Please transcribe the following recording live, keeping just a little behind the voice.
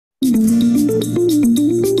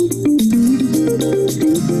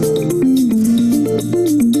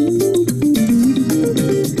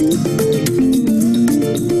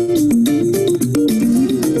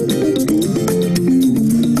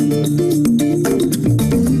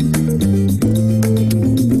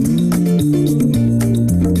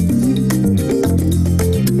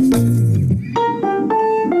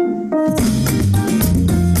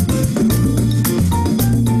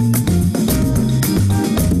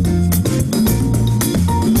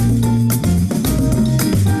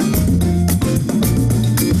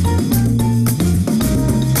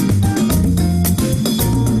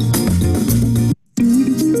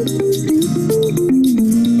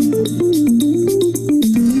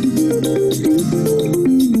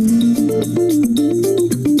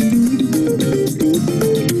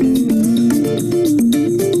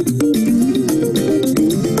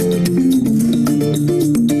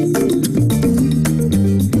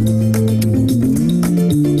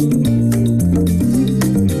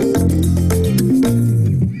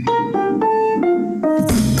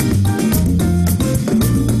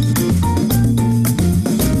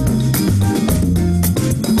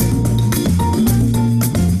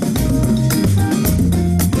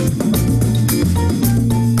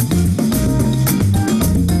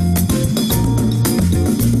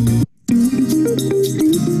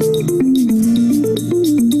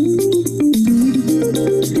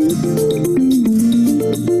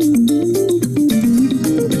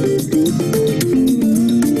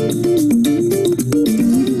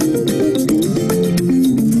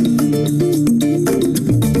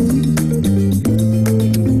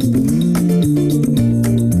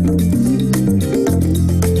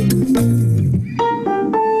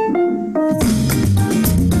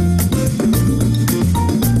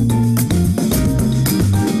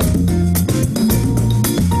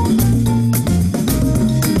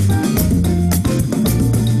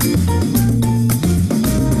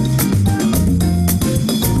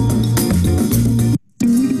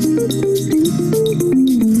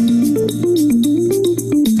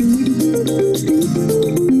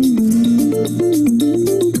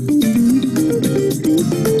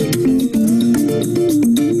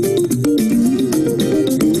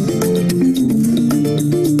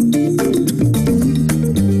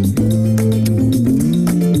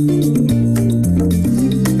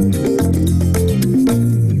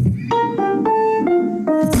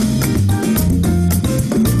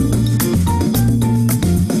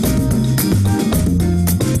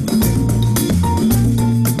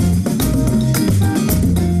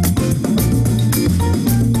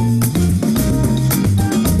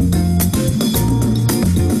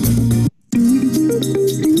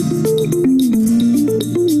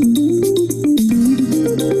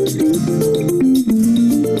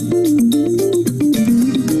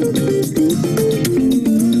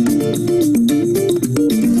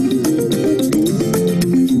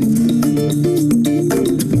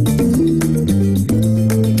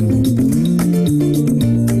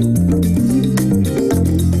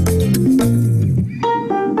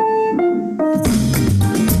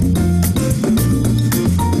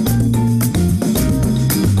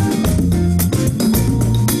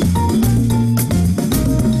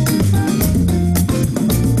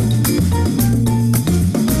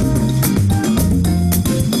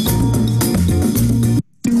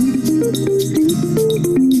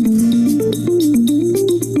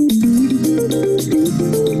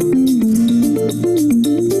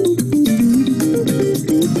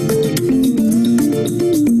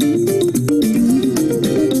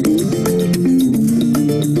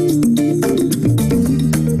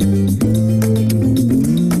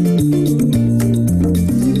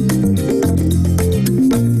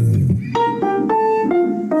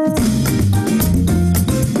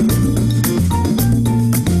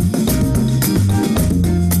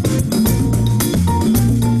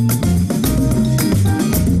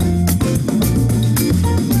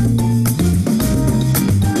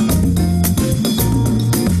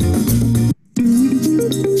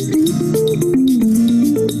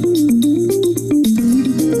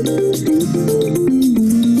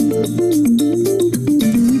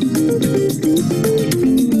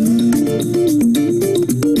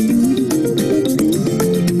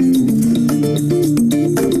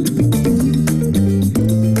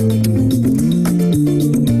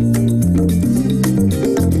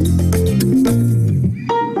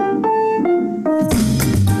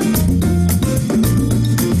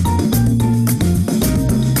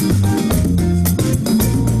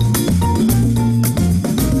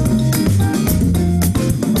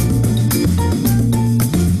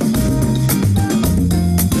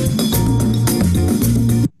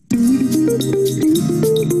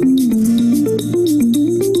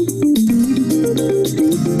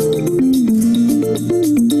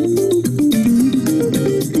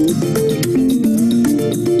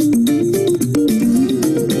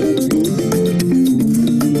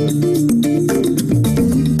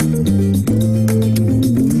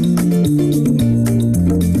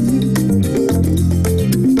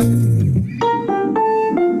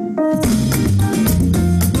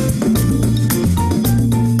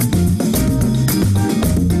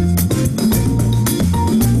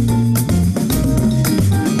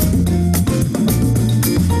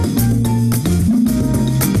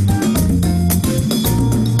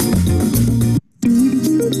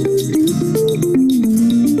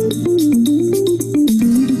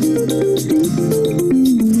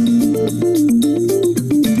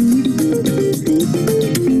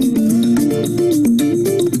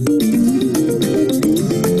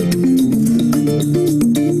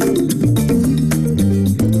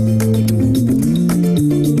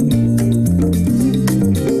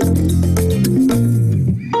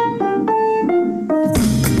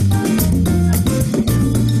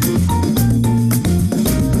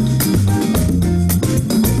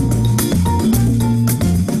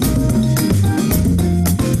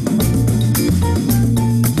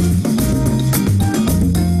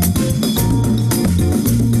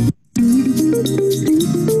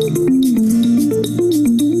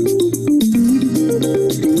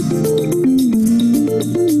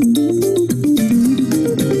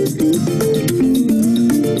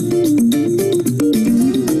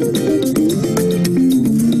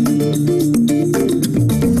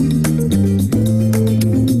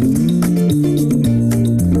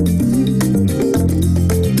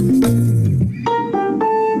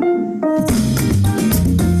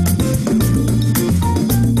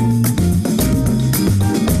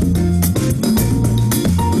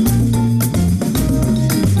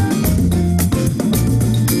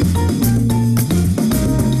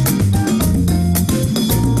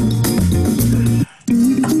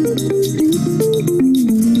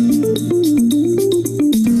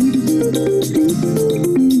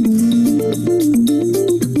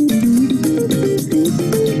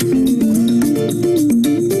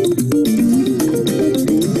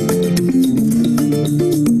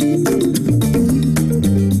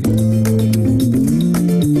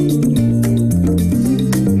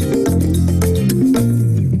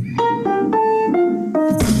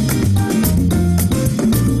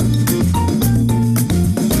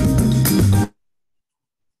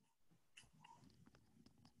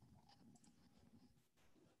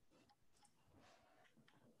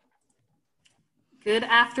Good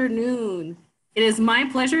afternoon. It is my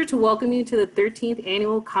pleasure to welcome you to the 13th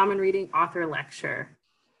Annual Common Reading Author Lecture.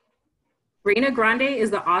 Reyna Grande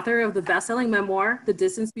is the author of the best-selling memoir, The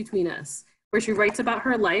Distance Between Us, where she writes about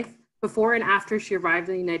her life before and after she arrived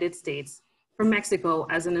in the United States from Mexico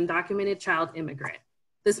as an undocumented child immigrant.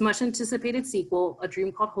 This much-anticipated sequel, A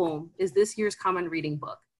Dream Called Home, is this year's Common Reading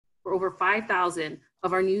book, where over 5,000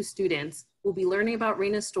 of our new students will be learning about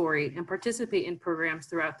Reyna's story and participate in programs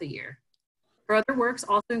throughout the year. Her other works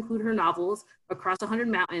also include her novels, Across 100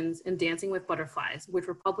 Mountains and Dancing with Butterflies, which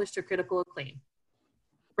were published to critical acclaim.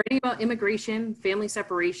 Writing about immigration, family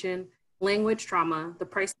separation, language trauma, the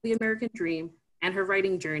price of the American dream, and her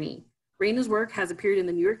writing journey, Reyna's work has appeared in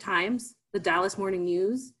the New York Times, the Dallas Morning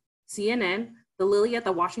News, CNN, the Lily at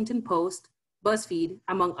the Washington Post, BuzzFeed,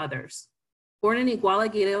 among others. Born in Iguala,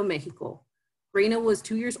 Guerrero, Mexico, Reyna was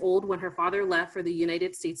 2 years old when her father left for the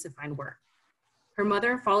United States to find work. Her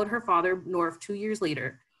mother followed her father north 2 years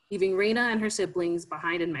later, leaving Reyna and her siblings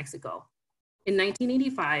behind in Mexico. In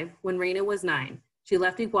 1985, when Reyna was 9, she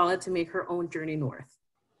left Iguala to make her own journey north.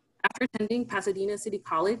 After attending Pasadena City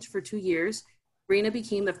College for 2 years, Reyna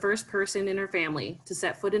became the first person in her family to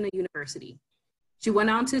set foot in a university. She went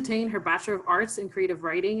on to attain her Bachelor of Arts in Creative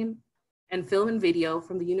Writing and Film and Video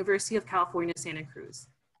from the University of California, Santa Cruz.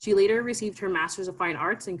 She later received her Master's of Fine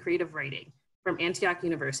Arts in Creative Writing from Antioch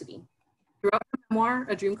University. Throughout her memoir,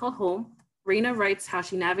 A Dream Called Home, Reyna writes how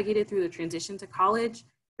she navigated through the transition to college,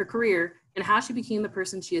 her career, and how she became the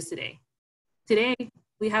person she is today. Today,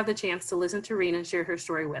 we have the chance to listen to Reyna share her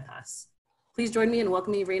story with us. Please join me in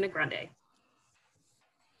welcoming Reyna Grande.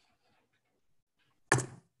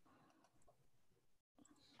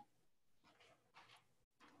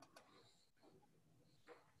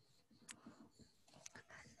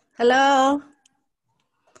 Hello.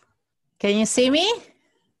 Can you see me?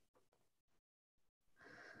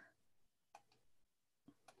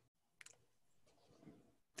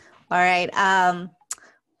 All right.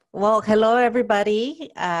 Well, hello, everybody.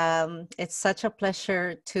 It's such a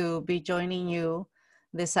pleasure to be joining you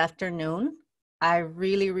this afternoon. I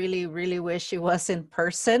really wish it was in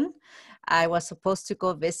person. I was supposed to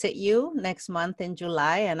go visit you next month in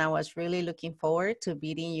July, and I was really looking forward to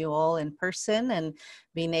meeting you all in person and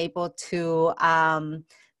being able to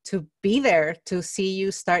be there to see you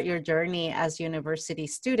start your journey as university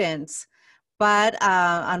students. But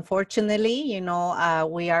unfortunately,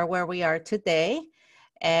 we are where we are today,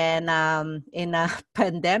 and in a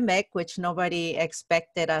pandemic, which nobody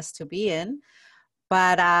expected us to be in.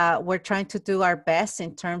 But we're trying to do our best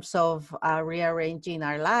in terms of rearranging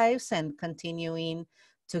our lives and continuing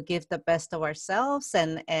to give the best of ourselves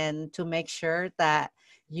and to make sure that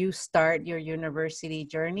you start your university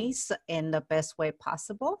journeys in the best way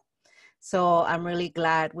possible. So I'm really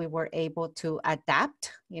glad we were able to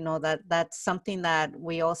adapt. That's something that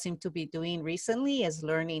we all seem to be doing recently, is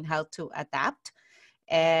learning how to adapt.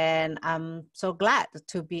 And I'm so glad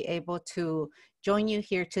to be able to join you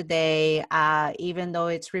here today, even though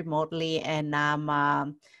it's remotely, and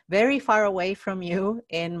I'm very far away from you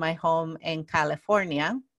in my home in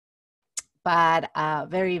California, but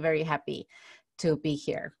very happy to be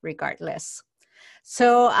here regardless.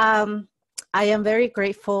 So I am very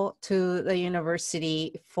grateful to the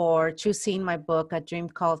university for choosing my book, A Dream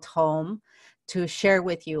Called Home, to share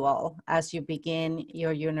with you all as you begin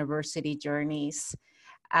your university journeys.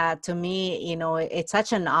 To me, it's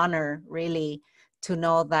such an honor, really, to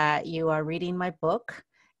know that you are reading my book,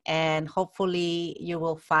 and hopefully you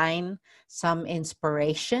will find some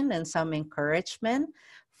inspiration and some encouragement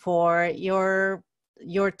for your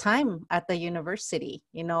time at the university.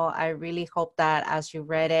 I really hope that as you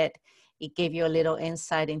read it, it gave you a little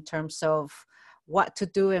insight in terms of what to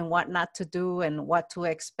do and what not to do and what to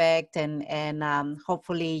expect. And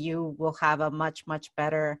hopefully you will have a much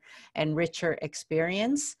better and richer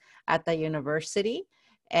experience at the university.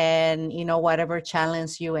 And, whatever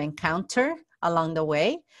challenge you encounter along the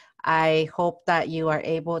way, I hope that you are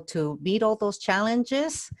able to meet all those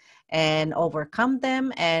challenges and overcome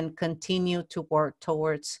them and continue to work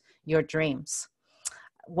towards your dreams.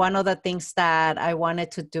 One of the things that I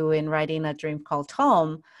wanted to do in writing A Dream Called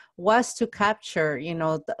Home was to capture,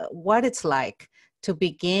 what it's like to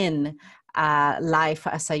begin life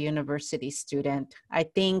as a university student. I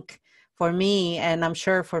think for me, and I'm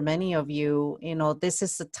sure for many of you, this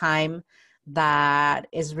is a time that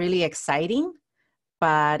is really exciting,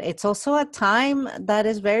 but it's also a time that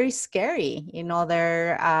is very scary.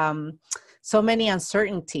 There are so many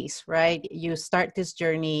uncertainties, right? You start this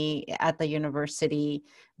journey at the university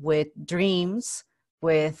with dreams,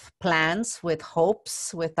 with plans, with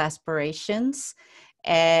hopes, with aspirations,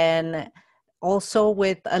 and also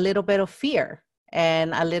with a little bit of fear.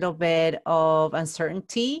 and a little bit of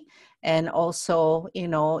uncertainty. And also, you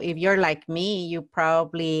know, if you're like me, you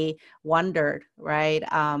probably wondered, right?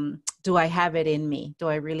 Do I have it in me? Do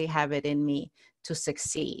I really have it in me to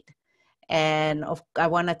succeed? And I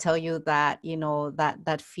want to tell you that, you know,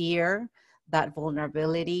 that fear, that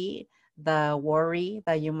vulnerability, the worry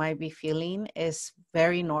that you might be feeling is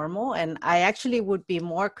very normal. And I actually would be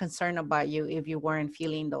more concerned about you if you weren't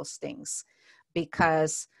feeling those things.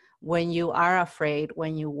 Because when you are afraid,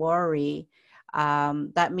 when you worry,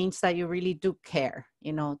 that means that you really do care,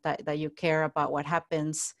 you know, that you care about what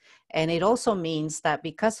happens. And it also means that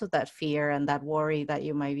because of that fear and that worry that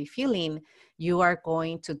you might be feeling, you are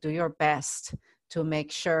going to do your best to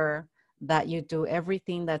make sure that you do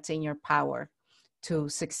everything that's in your power to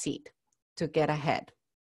succeed, to get ahead.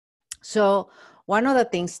 So one of the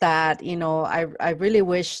things that, you know, I really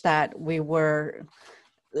wish that we were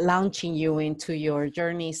launching you into your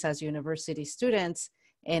journeys as university students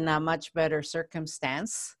in a much better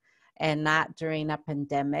circumstance, and not during a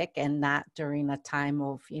pandemic, and not during a time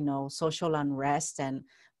of, you know, social unrest and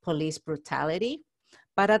police brutality.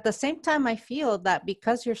 But at the same time, I feel that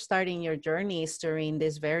because you're starting your journeys during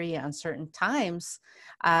these very uncertain times,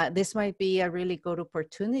 this might be a really good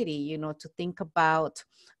opportunity, you know, to think about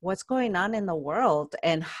what's going on in the world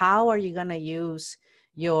and how are you going to use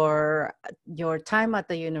your time at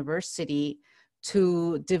the university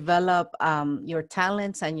to develop your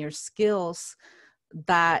talents and your skills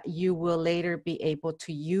that you will later be able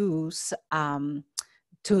to use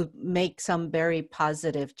to make some very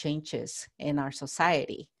positive changes in our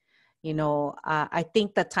society. You know, I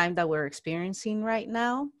think the time that we're experiencing right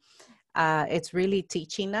now, it's really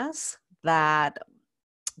teaching us that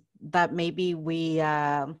maybe we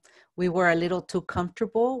were a little too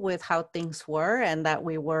comfortable with how things were, and that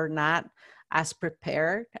we were not as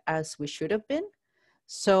prepared as we should have been.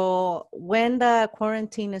 So when the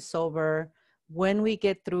quarantine is over, when we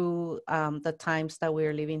get through the times that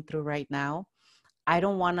we're living through right now, I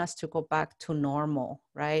don't want us to go back to normal,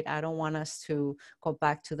 right? I don't want us to go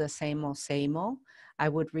back to the same old, same old. I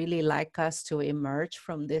would really like us to emerge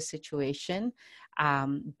from this situation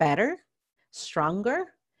better, stronger,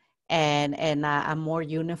 and a more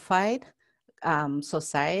unified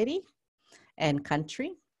society and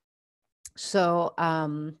country. So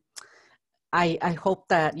I hope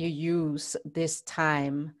that you use this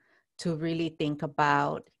time to really think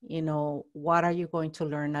about, you know, what are you going to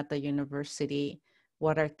learn at the university?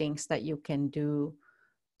 What are things that you can do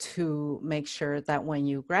to make sure that when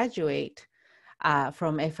you graduate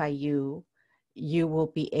from FIU, you will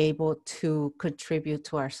be able to contribute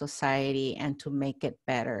to our society and to make it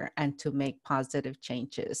better and to make positive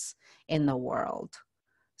changes in the world.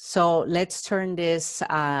 So let's turn this,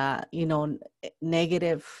 you know,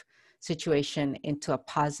 negative situation into a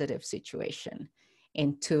positive situation,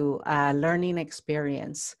 into a learning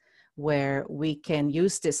experience where we can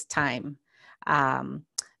use this time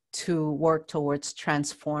to work towards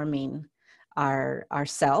transforming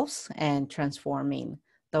ourselves and transforming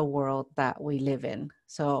the world that we live in.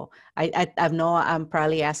 So I know I'm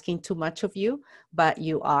probably asking too much of you, but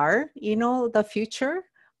you are, you know, the future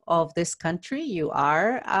of this country. You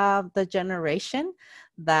are the generation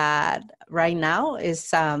that right now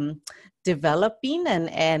is developing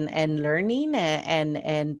and learning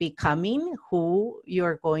and becoming who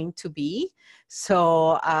you're going to be.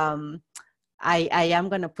 So I am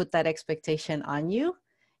going to put that expectation on you,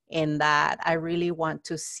 in that I really want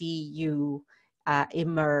to see you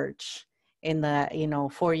emerge in the, you know,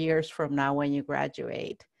 4 years from now when you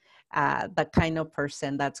graduate, the kind of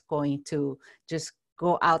person that's going to just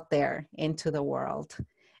go out there into the world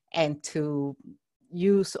and to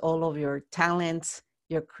use all of your talents,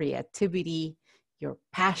 your creativity, your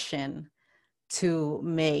passion to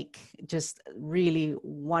make just really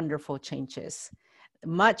wonderful changes,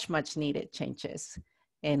 much needed changes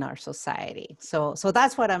in our society. So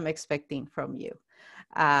that's what I'm expecting from you.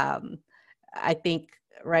 I think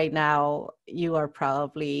right now you are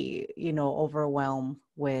probably, you know, overwhelmed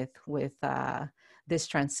with this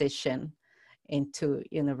transition into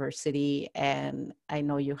university, and I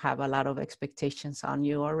know you have a lot of expectations on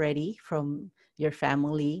you already from your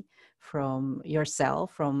family, from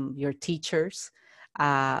yourself, from your teachers,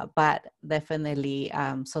 but definitely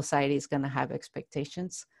society is going to have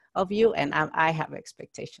expectations of you, and I have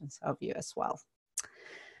expectations of you as well.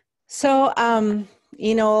 So,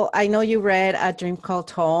 you know, I know you read A Dream Called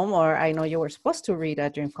Home, or I know you were supposed to read A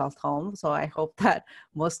Dream Called Home. So I hope that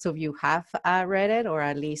most of you have read it, or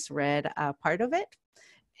at least read part of it.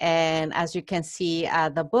 And as you can see,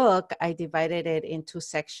 the book, I divided it into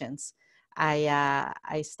sections.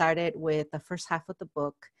 I started with the first half of the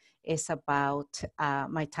book, is about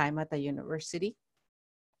my time at the university.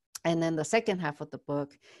 And then the second half of the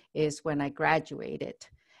book is when I graduated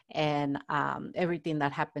and everything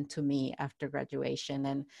that happened to me after graduation,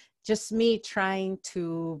 and just me trying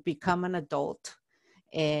to become an adult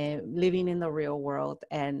and living in the real world,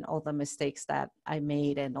 and all the mistakes that I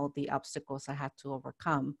made and all the obstacles I had to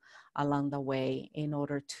overcome along the way in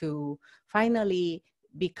order to finally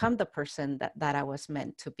become the person that I was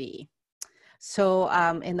meant to be. So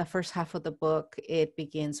in the first half of the book, it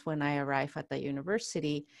begins when I arrive at the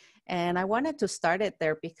university. And I wanted to start it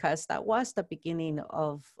there because that was the beginning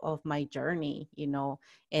of my journey, you know,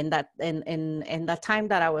 in the time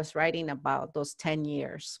that I was writing about those 10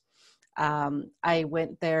 years. I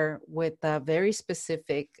went there with a very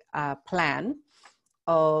specific plan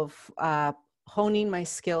of honing my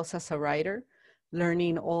skills as a writer,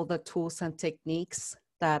 learning all the tools and techniques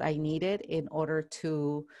that I needed in order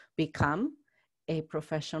to become a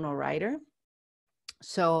professional writer.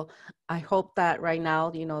 So I hope that right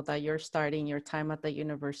now, you know, that you're starting your time at the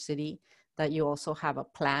university, that you also have a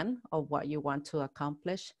plan of what you want to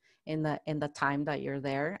accomplish in the time that you're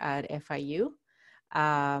there at FIU.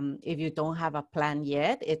 If you don't have a plan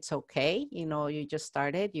yet, it's okay. You know, you just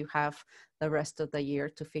started, you have the rest of the year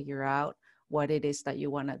to figure out what it is that you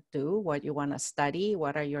want to do, what you want to study,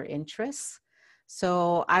 what are your interests.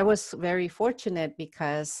 So I was very fortunate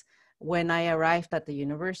because when I arrived at the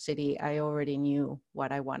university, I already knew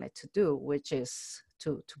what I wanted to do, which is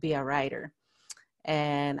to be a writer.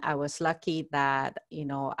 And I was lucky that, you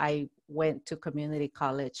know, I went to community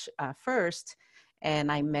college first,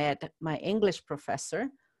 and I met my English professor,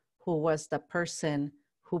 who was the person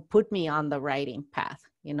who put me on the writing path.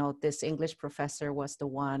 You know, this English professor was the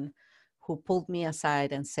one who pulled me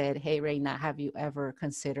aside and said, "Hey, Reyna, have you ever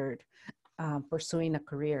considered pursuing a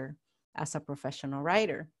career as a professional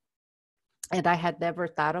writer?" And I had never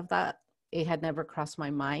thought of that. It had never crossed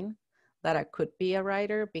my mind that I could be a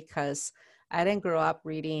writer because I didn't grow up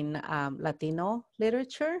reading Latino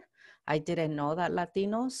literature. I didn't know that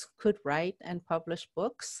Latinos could write and publish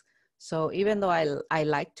books. So even though I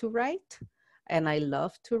like to write and I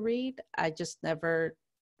love to read, I just never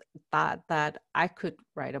thought that I could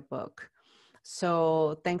write a book.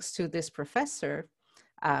 So thanks to this professor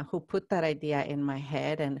who put that idea in my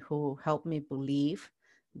head and who helped me believe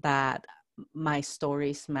that my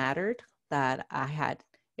stories mattered, that I had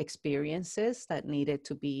experiences that needed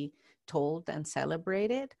to be told and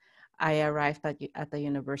celebrated, I arrived at the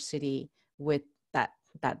university with that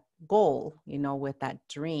goal, you know, with that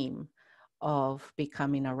dream of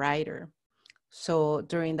becoming a writer. So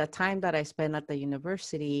during the time that I spent at the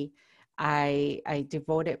university, I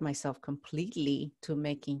devoted myself completely to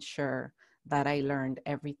making sure that I learned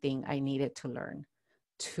everything I needed to learn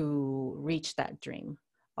to reach that dream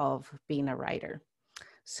of being a writer.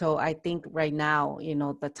 So I think right now, you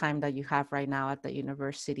know, the time that you have right now at the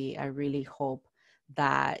university, I really hope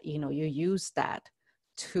that, you know, you use that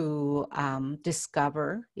to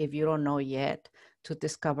discover, if you don't know yet, to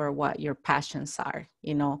discover what your passions are.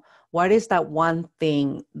 You know, what is that one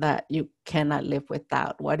thing that you cannot live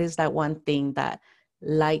without? What is that one thing that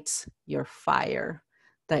lights your fire,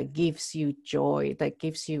 that gives you joy, that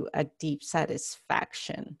gives you a deep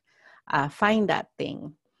satisfaction? Find that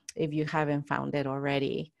thing if you haven't found it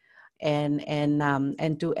already,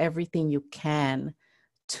 and do everything you can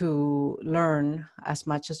to learn as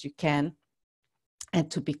much as you can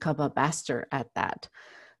and to become a master at that.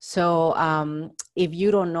 So if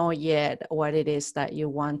you don't know yet what it is that you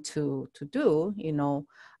want to do, you know,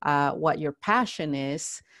 what your passion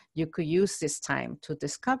is, you could use this time to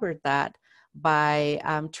discover that by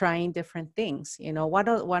trying different things. You know,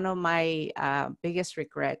 one of my biggest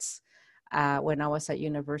regrets when I was at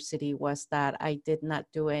university was that I did not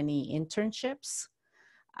do any internships.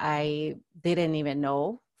 I didn't even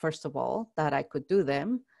know, first of all, that I could do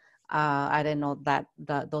them. I didn't know that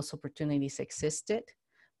those opportunities existed.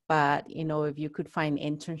 But, you know, if you could find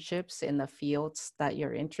internships in the fields that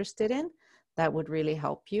you're interested in, that would really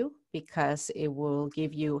help you because it will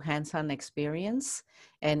give you hands-on experience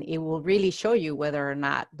and it will really show you whether or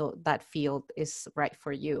not that field is right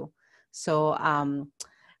for you. So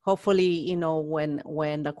hopefully, you know,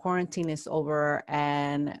 when the quarantine is over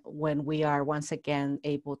and when we are once again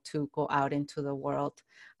able to go out into the world,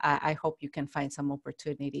 I hope you can find some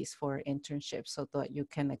opportunities for internships so that you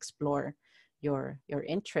can explore your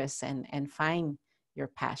interests and find your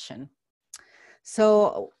passion.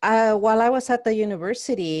 So while I was at the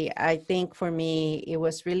university, I think for me, it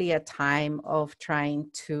was really a time of trying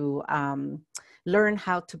to learn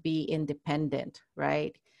how to be independent,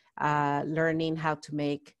 right? Learning how to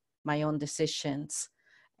make my own decisions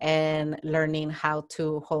and learning how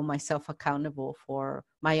to hold myself accountable for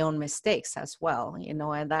my own mistakes as well, you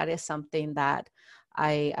know, and that is something that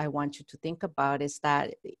I want you to think about, is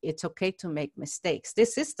that it's okay to make mistakes.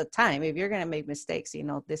 This is the time, if you're going to make mistakes, you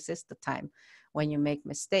know, this is the time when you make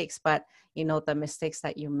mistakes, but you know, the mistakes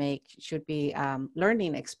that you make should be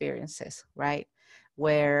learning experiences, right?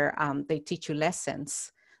 Where they teach you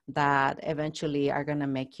lessons that eventually are going to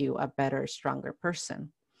make you a better, stronger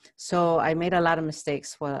person. So I made a lot of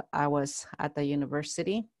mistakes while I was at the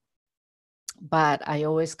university, but I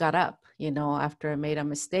always got up, you know, after I made a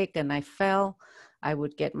mistake and I fell, I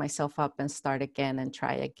would get myself up and start again and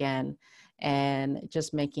try again. And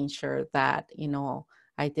just making sure that, you know,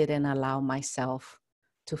 I didn't allow myself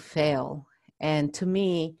to fail. And to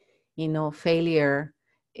me, you know, failure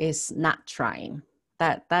is not trying.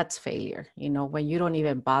 That's failure, you know, when you don't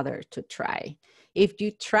even bother to try. If you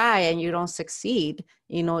try and you don't succeed,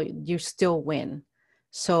 you know, you still win.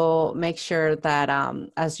 So make sure that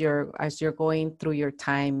as you're going through your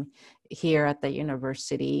time here at the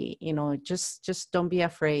university, you know, just don't be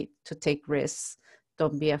afraid to take risks.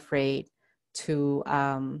 Don't be afraid to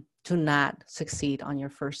not succeed on your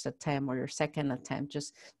first attempt or your second attempt.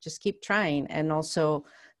 Just keep trying, and also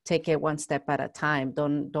take it one step at a time.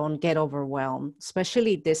 Don't get overwhelmed,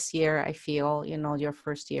 especially this year. I feel, you know, your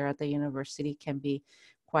first year at the university can be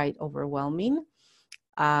quite overwhelming,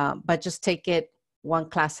 but just take it one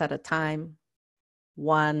class at a time,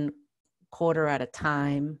 one quarter at a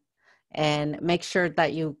time, and make sure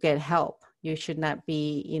that you get help. You should not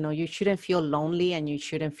be, you know, you shouldn't feel lonely and you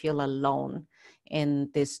shouldn't feel alone in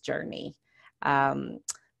this journey. Um,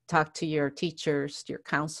 Talk to your teachers, your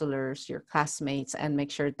counselors, your classmates, and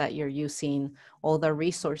make sure that you're using all the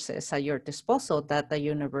resources at your disposal that the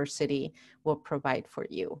university will provide for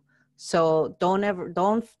you. So don't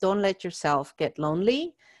let yourself get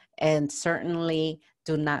lonely, and certainly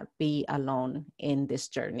do not be alone in this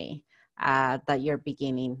journey that you're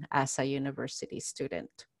beginning as a university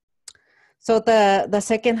student. So the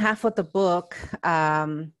second half of the book,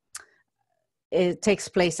 it takes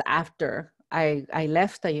place after I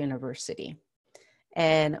left the university.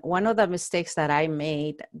 And one of the mistakes that I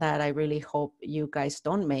made that I really hope you guys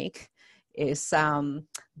don't make is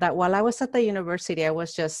that while I was at the university, I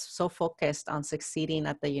was just so focused on succeeding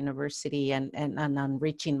at the university and on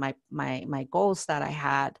reaching my goals that I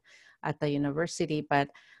had at the university. But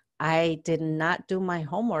I did not do my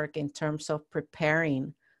homework in terms of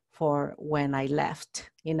preparing for when I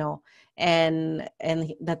left, you know. And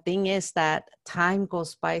the thing is that time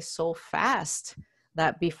goes by so fast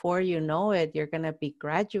that before you know it, you're going to be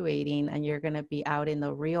graduating and you're going to be out in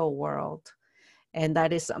the real world. And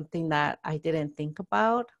that is something that I didn't think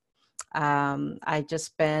about. I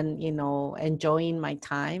just been, you know, enjoying my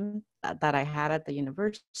time that I had at the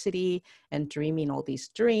university and dreaming all these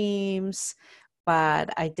dreams.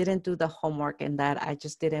 But I didn't do the homework, in that I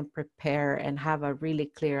just didn't prepare and have a really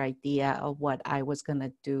clear idea of what I was going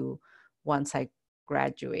to do once I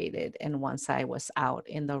graduated and once I was out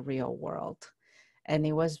in the real world. And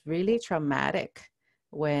it was really traumatic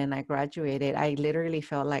when I graduated. I literally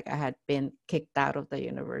felt like I had been kicked out of the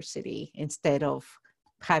university instead of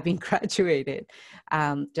having graduated,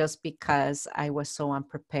 just because I was so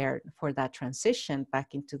unprepared for that transition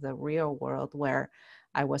back into the real world, where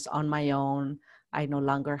I was on my own. I no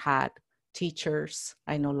longer had teachers.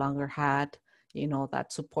 I no longer had, you know,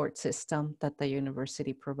 that support system that the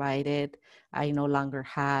university provided. I no longer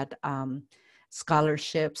had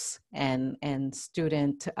scholarships and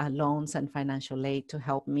student loans and financial aid to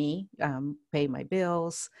help me pay my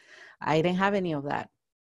bills. I didn't have any of that.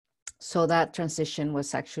 So that transition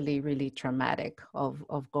was actually really traumatic, of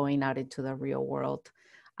going out into the real world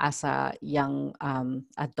as a young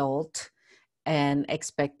adult and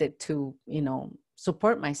expected to, you know,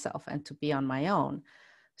 support myself and to be on my own.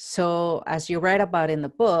 So as you write about in the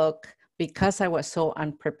book, because I was so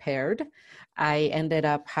unprepared, I ended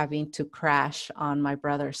up having to crash on my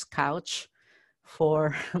brother's couch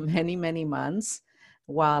for many, many months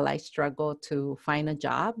while I struggled to find a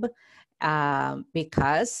job,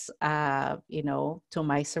 because, you know, to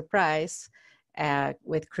my surprise,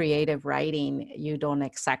 with creative writing, you don't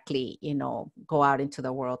exactly, you know, go out into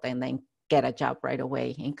the world and then get a job right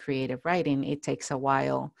away in creative writing. It takes a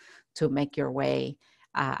while to make your way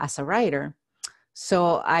as a writer.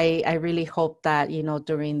 So I really hope that, you know,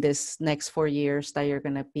 during this next 4 years that you're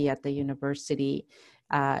going to be at the university,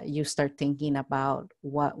 you start thinking about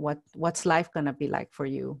what's life going to be like for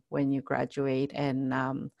you when you graduate,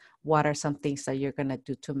 and what are some things that you're going to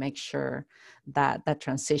do to make sure that that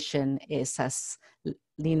transition is as,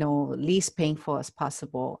 you know, least painful as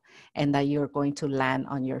possible, and that you're going to land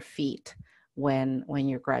on your feet when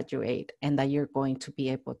you graduate, and that you're going to be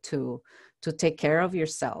able to take care of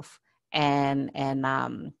yourself and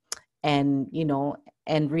you know,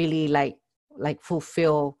 and really like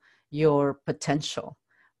fulfill your potential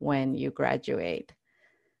when you graduate.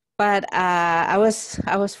 But I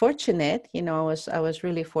was fortunate, you know, I was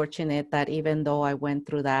really fortunate that even though I went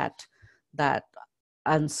through that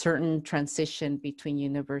uncertain transition between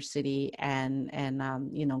university and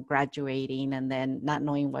you know, graduating, and then not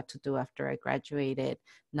knowing what to do after I graduated,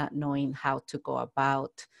 not knowing how to go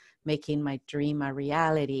about making my dream a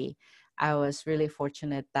reality. I was really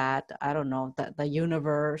fortunate that, I don't know, that the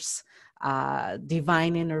universe,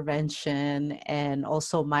 divine intervention, and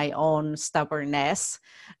also my own stubbornness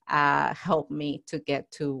helped me to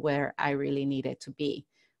get to where I really needed to be,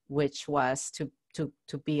 which was to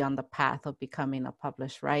be on the path of becoming a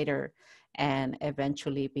published writer, and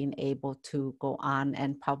eventually being able to go on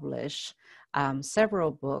and publish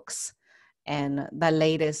several books. And the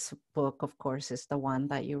latest book, of course, is the one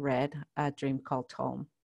that you read, A Dream Called Home.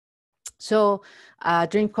 So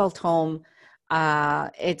Dream Called Home,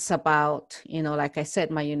 it's about, you know, like I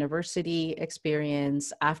said, my university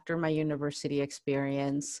experience, after my university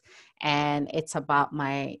experience, and it's about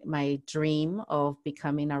my dream of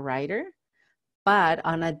becoming a writer, but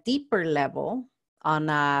on a deeper level, on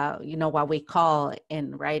a, you know, what we call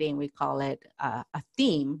in writing, we call it a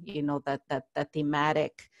theme, you know, that the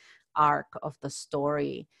thematic arc of the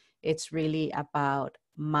story. It's really about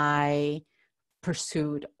my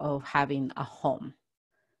pursuit of having a home.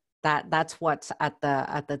 That's what's at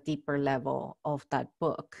the deeper level of that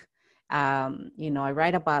book. You know, I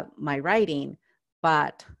write about my writing,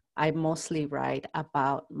 but I mostly write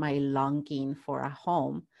about my longing for a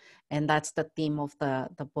home, and that's the theme of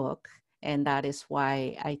the book. And that is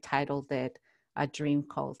why I titled it A Dream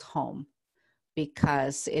Called Home,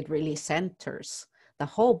 because it really centers the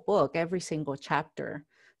whole book. Every single chapter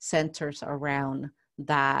centers around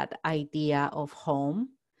that idea of home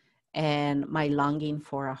and my longing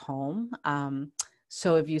for a home.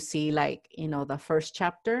 So if you see, like, you know, the first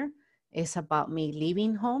chapter is about me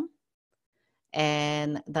leaving home,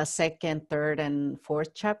 and the second, third, and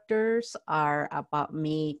fourth chapters are about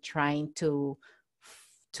me trying to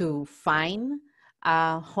find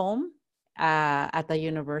a home at the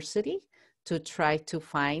university, to try to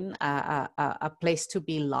find a place to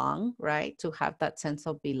belong, right? To have that sense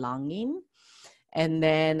of belonging. And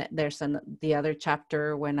then there's the other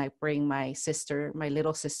chapter when I bring my sister, my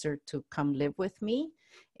little sister, to come live with me.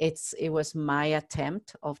 It was my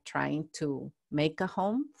attempt of trying to make a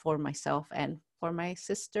home for myself and for my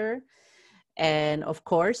sister. And of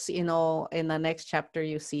course, you know, in the next chapter,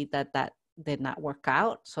 you see that that did not work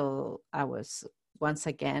out. So I was once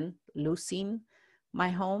again losing my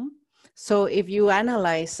home. So if you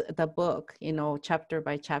analyze the book, you know, chapter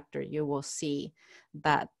by chapter, you will see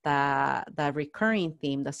that the recurring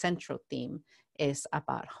theme, the central theme, is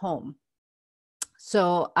about home.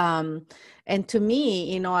 So and to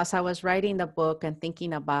me, you know, as I was writing the book and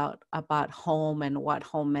thinking about home and what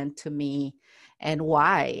home meant to me and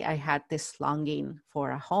why I had this longing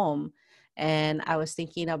for a home, and I was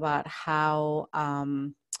thinking about how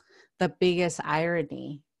the biggest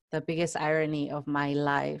irony of my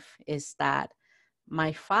life is that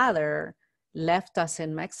my father left us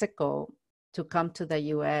in Mexico to come to the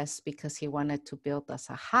US because he wanted to build us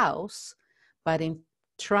a house. But in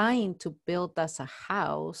trying to build us a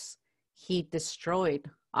house, he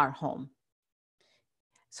destroyed our home.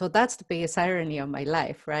 So that's the biggest irony of my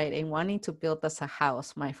life, right? In wanting to build us a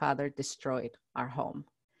house, my father destroyed our home.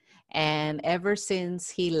 And ever since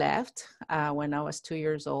he left, when I was 2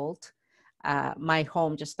 years old, my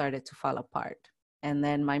home just started to fall apart. And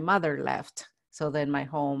then my mother left. So then my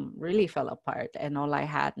home really fell apart. And all I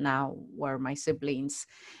had now were my siblings.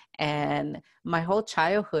 And my whole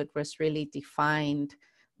childhood was really defined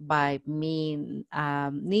by me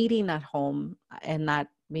needing a home and not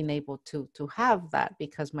being able to have that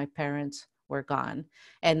because my parents were gone.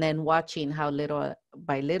 And then watching how little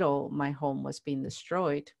by little my home was being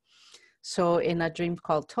destroyed. So in A Dream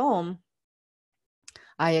Called Home,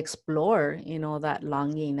 I explore, you know, that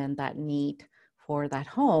longing and that need for that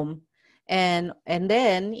home. And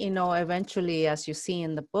then, you know, eventually, as you see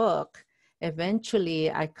in the book, eventually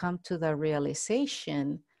I come to the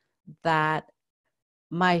realization that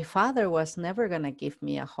my father was never going to give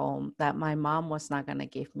me a home, that my mom was not going to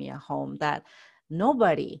give me a home, that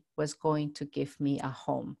nobody was going to give me a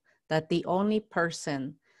home, that the only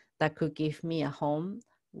person that could give me a home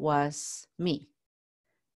was me.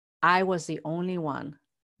 I was the only one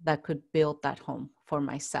that could build that home for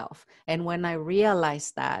myself. And when I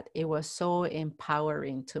realized that, it was so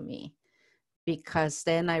empowering to me because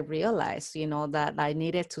then I realized, that I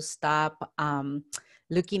needed to stop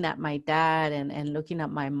looking at my dad and looking at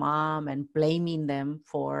my mom and blaming them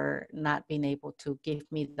for not being able to give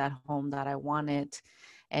me that home that I wanted.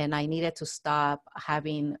 And I needed to stop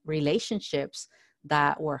having relationships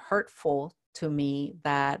that were hurtful to me,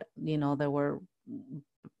 that, there were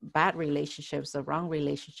bad relationships, the wrong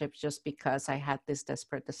relationships, just because I had this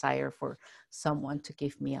desperate desire for someone to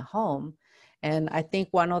give me a home. And I think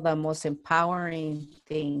one of the most empowering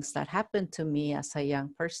things that happened to me as a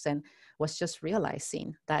young person was just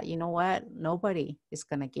realizing that, you know what, nobody is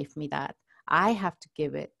going to give me that. I have to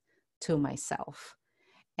give it to myself.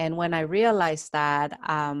 And when I realized that,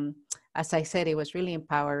 as I said, it was really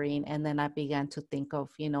empowering. And then I began to think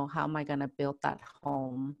of, how am I going to build that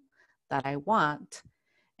home that I want?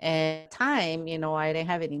 And at the time, I didn't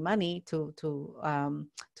have any money to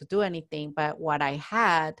do anything, but what I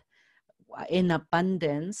had in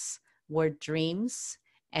abundance were dreams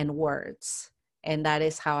and words. And that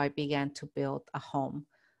is how I began to build a home,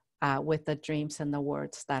 with the dreams and the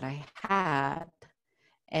words that I had.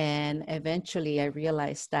 And eventually I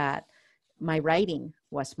realized that my writing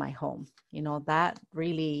was my home. That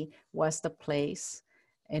really was the place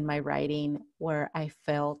in my writing where I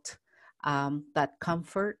felt that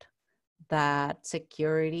comfort, that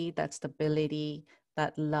security, that stability,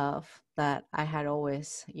 that love that I had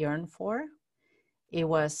always yearned for. It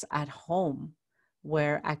was at home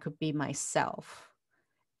where I could be myself.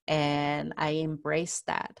 And I embraced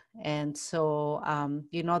that. And so,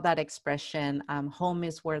 that expression, home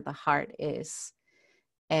is where the heart is.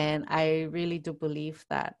 And I really do believe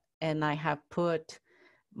that. And I have put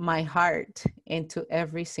my heart into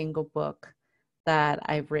every single book that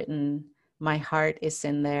I've written. My heart is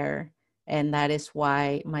in there. And that is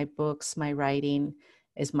why my books, my writing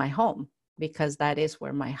is my home, because that is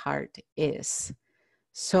where my heart is.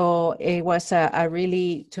 So it was a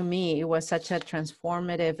really, to me, it was such a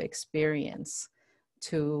transformative experience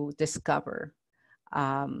to discover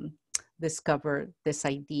this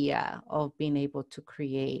idea of being able to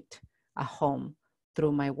create a home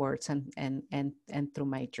through my words and through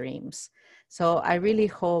my dreams. So I really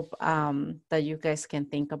hope that you guys can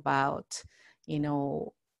think about,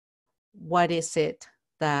 what is it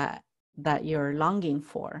that you're longing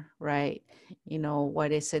for, right?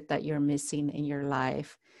 What is it that you're missing in your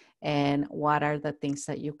life, and what are the things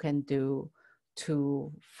that you can do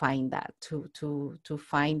to find that, to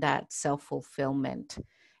find that self-fulfillment.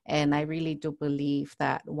 And I really do believe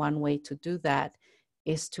that one way to do that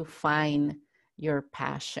is to find your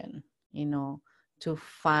passion, to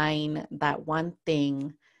find that one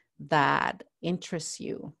thing that interests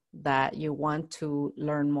you, that you want to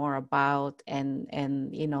learn more about, and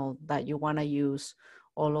that you want to use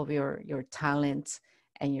all of your talents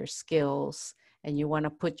and your skills, and you want to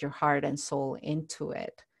put your heart and soul into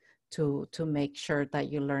it to make sure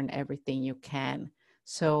that you learn everything you can.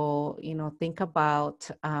 So think about,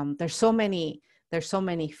 there's so many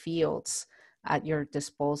fields at your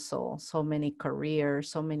disposal, so many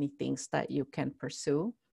careers, so many things that you can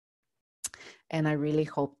pursue. And I really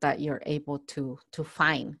hope that you're able to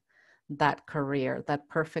find that career, that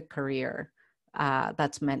perfect career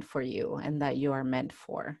that's meant for you and that you are meant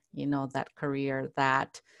for. That career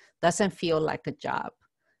that doesn't feel like a job,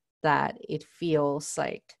 that it feels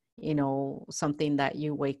like, something that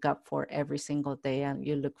you wake up for every single day and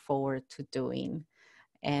you look forward to doing.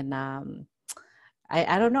 And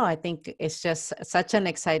I don't know, I think it's just such an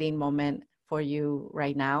exciting moment for you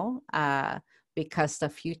right now. Because the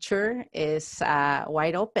future is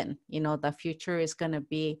wide open. The future is going to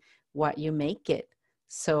be what you make it.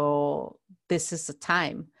 So this is the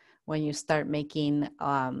time when you start making,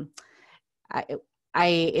 in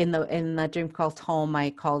the dream called home,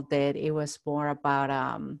 I called it, it was more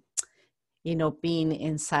about, being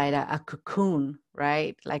inside a cocoon,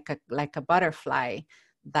 right? Like a butterfly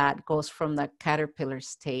that goes from the caterpillar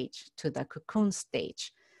stage to the cocoon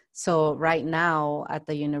stage. So right now at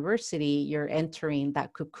the university, you're entering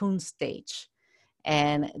that cocoon stage.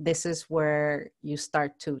 And this is where you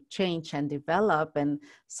start to change and develop. And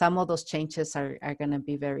some of those changes are going to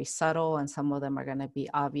be very subtle, and some of them are going to be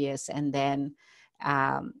obvious. And then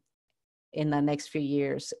in the next few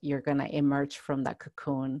years, you're going to emerge from that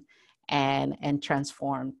cocoon and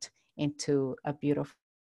transformed into a beautiful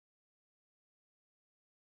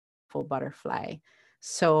butterfly.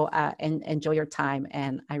 So enjoy your time.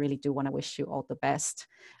 And I really do want to wish you all the best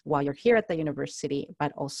while you're here at the university,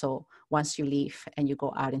 but also once you leave and you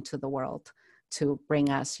go out into the world to bring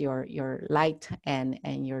us your light and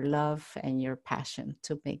your love and your passion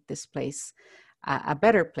to make this place a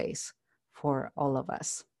better place for all of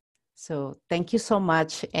us. So thank you so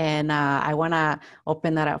much. And I want to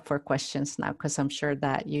open that up for questions now, because I'm sure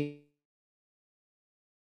that you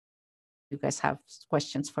guys have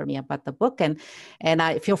questions for me about the book. And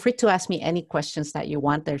I feel free to ask me any questions that you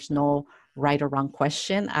want. There's no right or wrong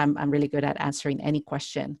question. I'm really good at answering any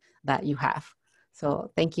question that you have.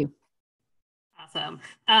 So thank you. Awesome.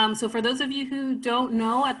 So for those of you who don't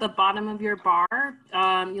know, at the bottom of your bar,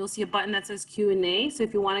 you'll see a button that says Q&A. So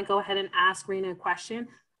if you want to go ahead and ask Reyna a question,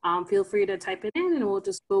 feel free to type it in and we'll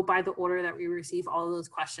just go by the order that we receive all of those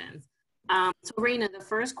questions. So Reyna, the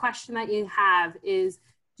first question that you have is,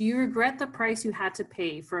 do you regret the price you had to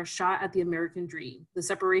pay for a shot at the American dream, the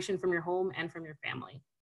separation from your home and from your family?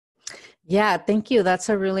 Yeah, thank you. That's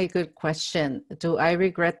a really good question. Do I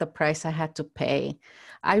regret the price I had to pay?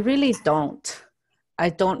 I really don't. I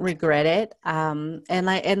don't regret it. And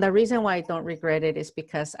the reason why I don't regret it is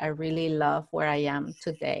because I really love where I am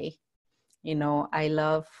today. You know, I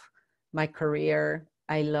love my career.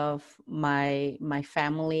 I love my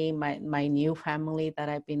family, my new family that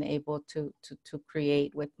I've been able to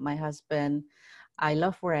create with my husband. I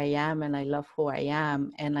love where I am and I love who I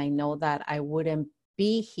am. And I know that I wouldn't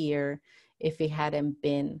be here if it hadn't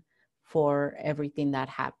been for everything that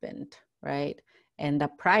happened, right? And the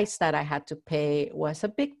price that I had to pay was a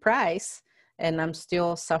big price, and I'm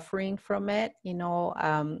still suffering from it. You know,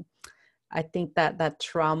 I think that that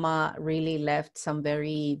trauma really left some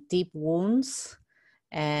very deep wounds,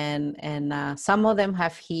 and some of them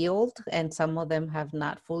have healed, and some of them have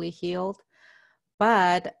not fully healed.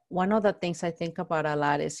 But one of the things I think about a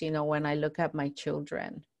lot is, you know, when I look at my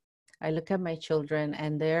children,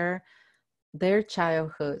 and their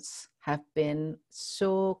childhoods have been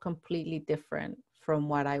so completely different from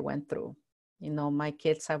what I went through. You know, my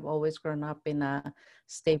kids have always grown up in a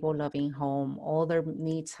stable, loving home. All their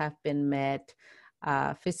needs have been met,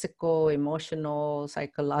 physical, emotional,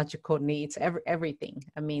 psychological needs, everything.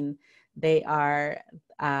 I mean, they are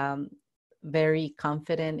um, very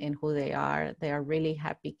confident in who they are. They are really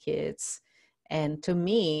happy kids. And to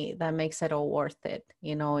me, that makes it all worth it.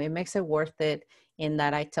 You know, it makes it worth it in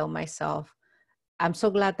that I tell myself, I'm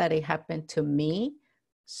so glad that it happened to me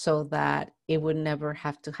so that it would never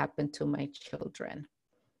have to happen to my children.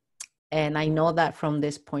 And I know that from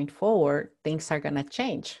this point forward, things are going to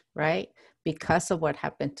change, right? Because of what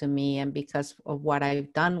happened to me and because of what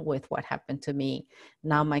I've done with what happened to me.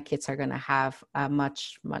 Now my kids are going to have a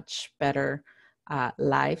much, much better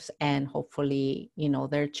lives, and hopefully, you know,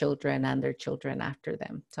 their children and their children after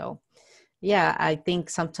them. So yeah, I think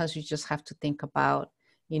sometimes you just have to think about,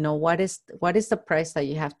 you know, what is the price that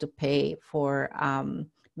you have to pay for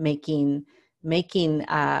making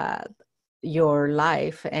your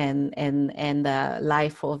life and the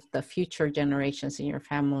life of the future generations in your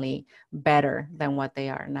family better than what they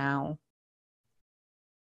are now.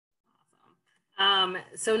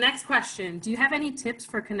 So next question, do you have any tips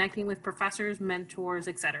for connecting with professors, mentors,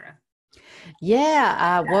 etc.?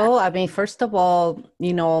 Yeah, well, I mean, first of all,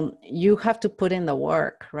 you know, you have to put in the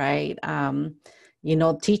work, right? You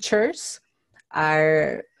know, teachers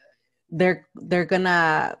are they're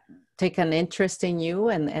gonna take an interest in you,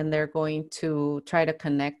 and they're going to try to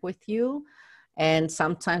connect with you. And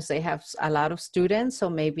sometimes they have a lot of students, so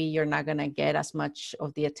maybe you're not gonna get as much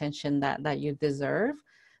of the attention that you deserve.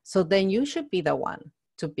 So then you should be the one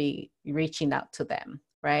to be reaching out to them,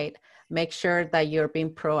 right? Make sure that you're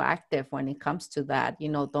being proactive when it comes to that. You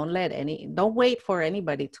know, don't wait for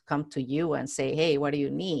anybody to come to you and say, hey, what do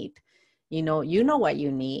you need? You know what you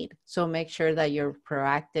need. So make sure that you're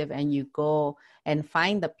proactive and you go and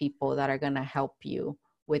find the people that are going to help you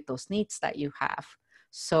with those needs that you have.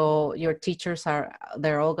 So your teachers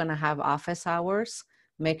they're all going to have office hours.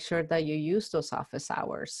 Make sure that you use those office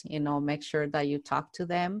hours. You know, make sure that you talk to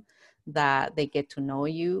them, that they get to know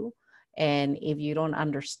you. And if you don't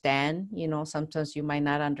understand, you know, sometimes you might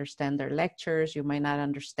not understand their lectures, you might not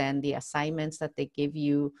understand the assignments that they give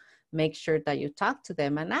you. Make sure that you talk to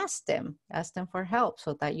them and ask them for help,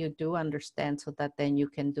 so that you do understand, so that then you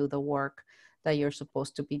can do the work that you're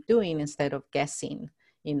supposed to be doing instead of guessing,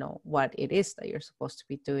 you know, what it is that you're supposed to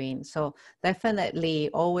be doing. So definitely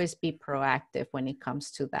always be proactive when it comes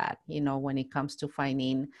to that, you know, when it comes to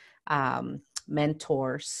finding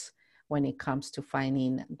mentors, when it comes to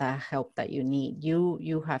finding the help that you need.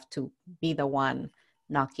 You have to be the one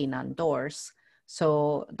knocking on doors.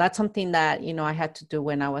 So that's something that, you know, I had to do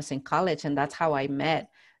when I was in college, and that's how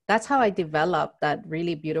I developed that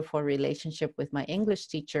really beautiful relationship with my English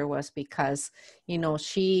teacher, was because, you know,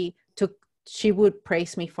 she would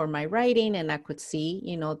praise me for my writing, and I could see,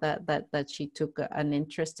 you know, that she took an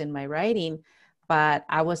interest in my writing, but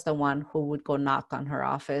I was the one who would go knock on her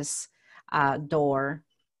office door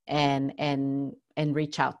and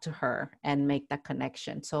reach out to her and make that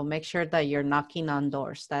connection. So make sure that you're knocking on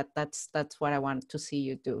doors. That's what I want to see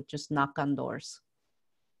you do. Just knock on doors.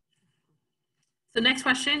 So next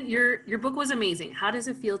question, your book was amazing. How does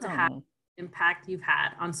it feel to have the impact you've had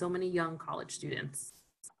on so many young college students?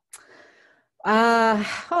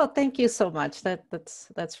 Oh, thank you so much.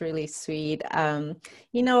 That's really sweet.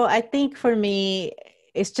 I think for me,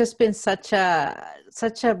 it's just been such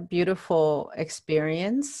a beautiful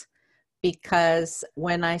experience, because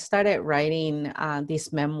when I started writing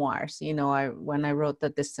these memoirs, when I wrote The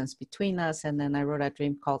Distance Between Us, and then I wrote A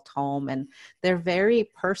Dream Called Home, and they're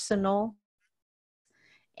very personal.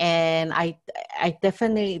 And I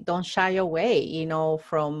definitely don't shy away,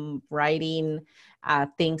 from writing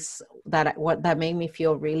things that make me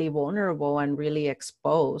feel really vulnerable and really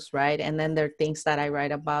exposed, right? And then there are things that I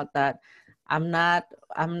write about that I'm not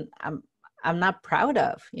I'm not proud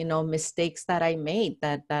of, mistakes that I made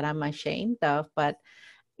that I'm ashamed of. But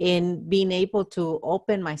in being able to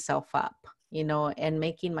open myself up, and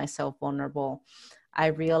making myself vulnerable, I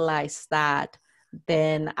realized that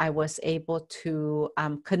then I was able to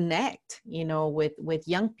connect, with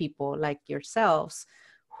young people like yourselves,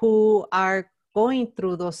 who are going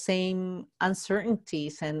through those same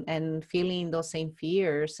uncertainties and feeling those same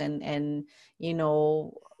fears and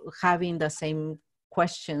having the same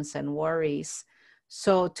questions and worries.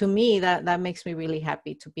 So to me, that makes me really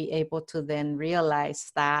happy to be able to then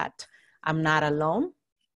realize that I'm not alone.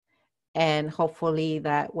 And hopefully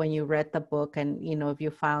that when you read the book and, if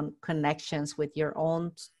you found connections with your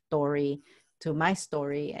own story to my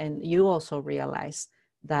story, and you also realize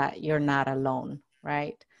that you're not alone,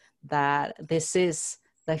 right? That this is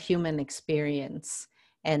the human experience,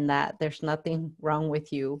 and that there's nothing wrong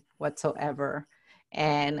with you whatsoever.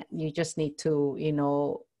 And you just need to,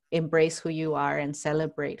 embrace who you are and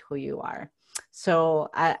celebrate who you are. So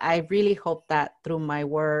I really hope that through my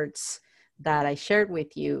words that I shared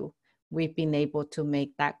with you, we've been able to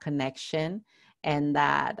make that connection, and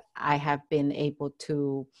that I have been able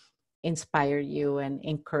to inspire you and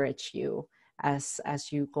encourage you as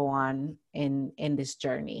you go on in this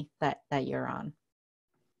journey that you're on.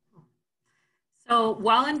 So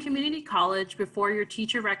while in community college, before your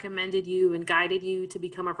teacher recommended you and guided you to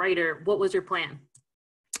become a writer, what was your plan?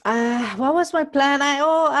 What was my plan?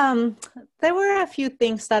 There were a few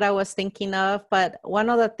things that I was thinking of, but one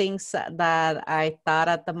of the things that I thought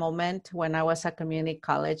at the moment when I was at community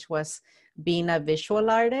college was being a visual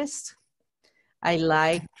artist. I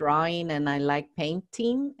like drawing and I like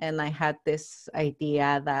painting, and I had this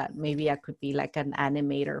idea that maybe I could be like an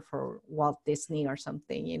animator for Walt Disney or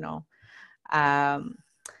something.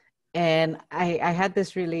 And I had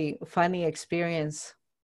this really funny experience.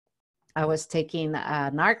 I was taking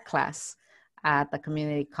an art class at the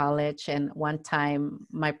community college, and one time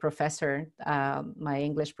my professor, my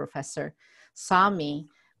English professor, saw me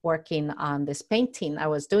working on this painting. I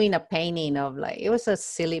was doing a painting of, like, it was a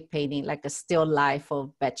silly painting, like a still life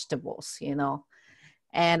of vegetables,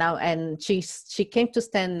 and she came to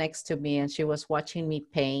stand next to me, and she was watching me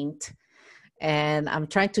paint, and I'm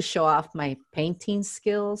trying to show off my painting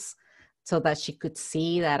skills so that she could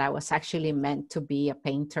see that I was actually meant to be a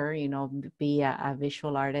painter, be a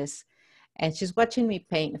visual artist. And she's watching me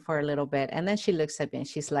paint for a little bit. And then she looks at me and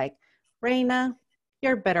she's like, Reyna,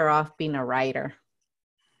 you're better off being a writer.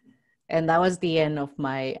 And that was the end of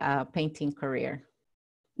my painting career.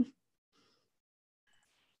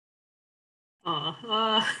 All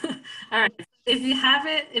right. If you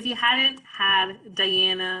hadn't had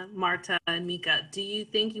Diana, Marta, and Mika, do you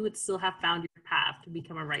think you would still have found your path to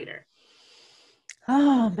become a writer?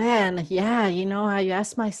 Oh man, yeah, I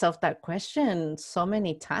asked myself that question so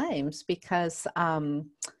many times because my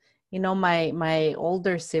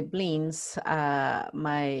older siblings,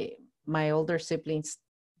 my older siblings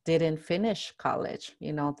didn't finish college.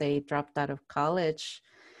 They dropped out of college.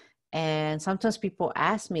 And sometimes people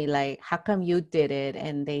ask me, like, how come you did it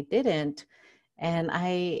and they didn't? And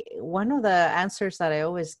one of the answers that I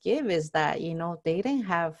always give is that, they didn't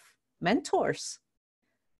have mentors.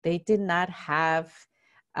 They did not have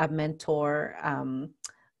a mentor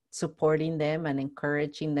supporting them and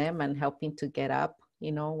encouraging them and helping to get up,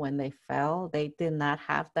 when they fell. They did not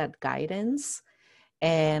have that guidance.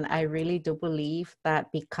 And I really do believe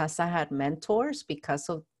that because I had mentors, because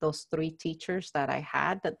of those 3 teachers that I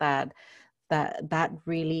had, that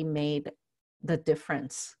really made the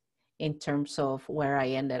difference in terms of where I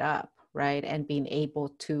ended up, right? And being able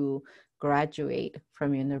to graduate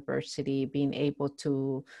from university, being able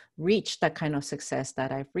to reach the kind of success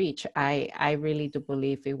that I've reached, I really do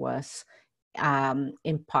believe it was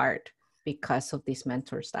in part because of these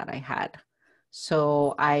mentors that I had.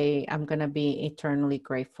 So I am going to be eternally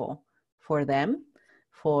grateful for them,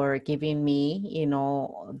 for giving me, you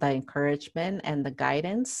know, the encouragement and the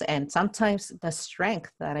guidance, and sometimes the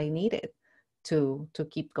strength that I needed to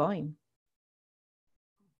keep going.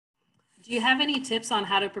 Do you have any tips on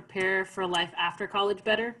how to prepare for life after college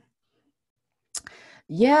better?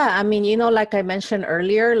 Yeah, I mean, you know, like I mentioned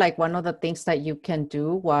earlier, like one of the things that you can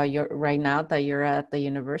do while you're right now that you're at the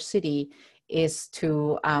university is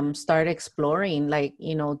to start exploring, like,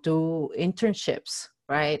 you know, do internships,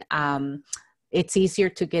 right? It's easier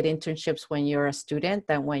to get internships when you're a student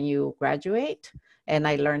than when you graduate. And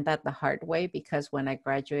I learned that the hard way, because when I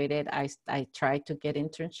graduated, I tried to get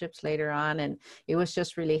internships later on, and it was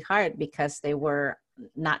just really hard because they were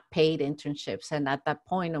not paid internships. And at that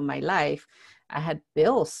point of my life, I had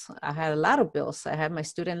bills. I had a lot of bills. I had my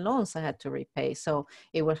student loans I had to repay. So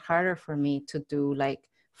it was harder for me to do like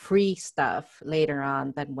free stuff later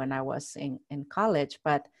on than when I was in college.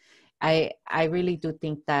 But I really do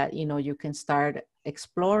think that, you know, you can start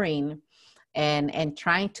exploring and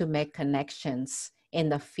trying to make connections in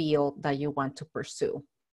the field that you want to pursue.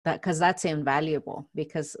 That, because that's invaluable,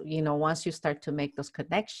 because, you know, once you start to make those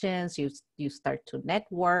connections, you start to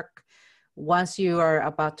network. Once you are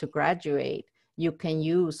about to graduate, you can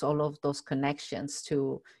use all of those connections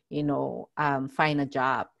to, you know, find a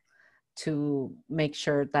job, to make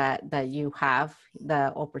sure that you have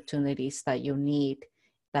the opportunities that you need,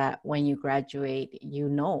 that when you graduate, you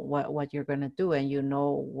know what you're going to do, and you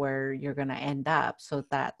know where you're going to end up. So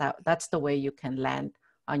that's the way you can land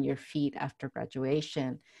on your feet after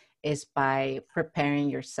graduation, is by preparing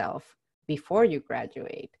yourself before you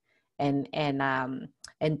graduate, and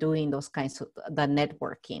doing those kinds of the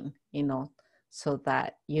networking, you know, so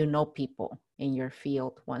that you know people in your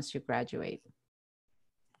field once you graduate.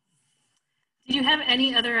 Did you have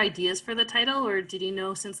any other ideas for the title, or did you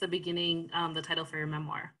know since the beginning the title for your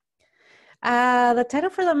memoir? The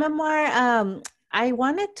title for the memoir, I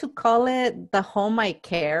wanted to call it The Home I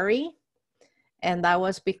Carry. And that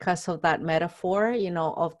was because of that metaphor, you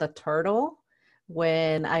know, of the turtle.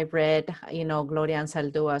 When I read, you know, Gloria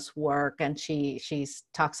Anzaldua's work, and she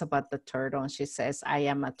talks about the turtle, and she says, I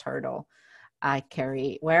am a turtle. I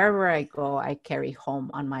carry, wherever I go, I carry home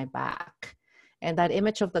on my back. And that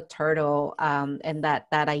image of the turtle, and that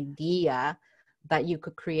idea that you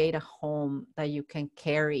could create a home that you can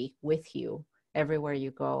carry with you everywhere you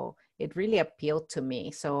go, it really appealed to me.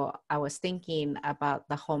 So I was thinking about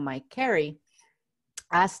The Home I Carry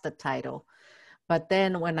as the title. But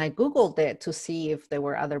then when I Googled it to see if there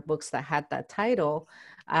were other books that had that title,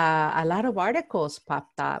 a lot of articles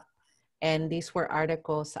popped up. And these were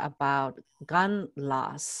articles about gun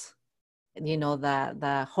laws. You know,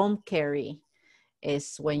 the home carry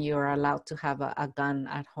is when you're allowed to have a gun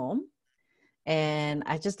at home. And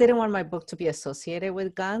I just didn't want my book to be associated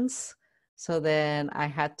with guns. So then I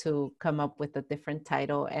had to come up with a different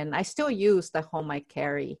title. And I still use The Home I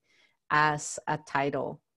Carry as a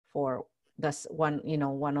title for this one, you know,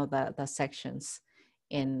 one of the sections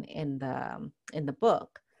in the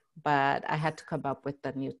book. But I had to come up with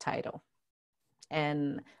a new title.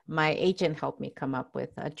 And my agent helped me come up with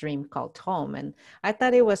a dream called Home. And I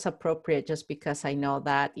thought it was appropriate just because I know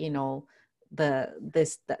that, you know,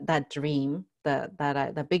 that dream,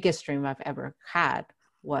 the biggest dream I've ever had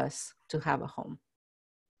was to have a home.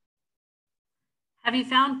 Have you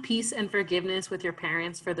found peace and forgiveness with your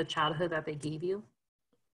parents for the childhood that they gave you?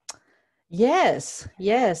 Yes,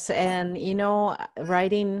 yes. And, you know,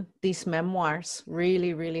 writing these memoirs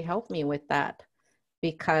really, really helped me with that,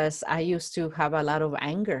 because I used to have a lot of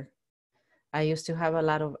anger. I used to have a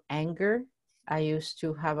lot of anger. I used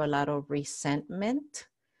to have a lot of resentment,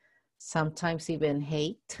 sometimes even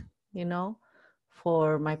hate, you know,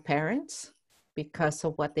 for my parents because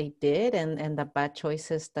of what they did, and the bad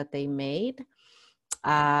choices that they made.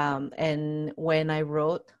 And when I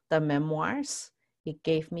wrote the memoirs, it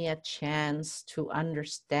gave me a chance to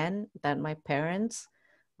understand that my parents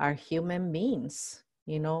are human beings,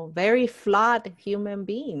 you know, very flawed human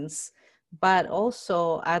beings. But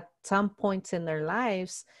also at some points in their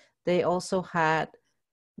lives, they also had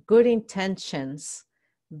good intentions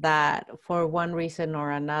that for one reason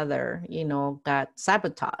or another, you know, got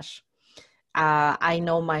sabotaged. I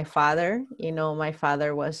know my father, you know, my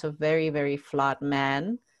father was a very, very flawed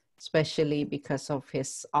man, especially because of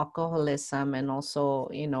his alcoholism and also,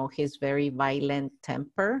 you know, his very violent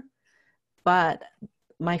temper. But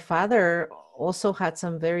my father also had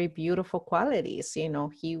some very beautiful qualities. You know,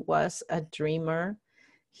 he was a dreamer.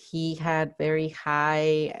 He had very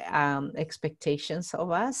high expectations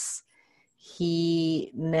of us.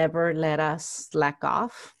 He never let us slack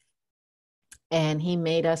off. and he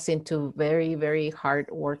made us into very, very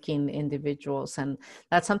hardworking individuals. And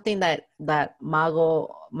that's something that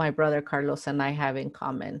Mago, my brother Carlos, and I have in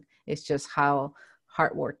common. It's just how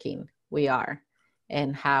hardworking we are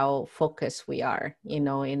and how focused we are,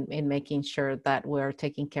 in making sure that we're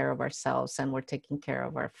taking care of ourselves and we're taking care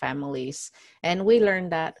of our families. And we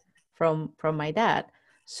learned that from my dad.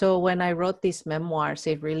 So when I wrote these memoirs,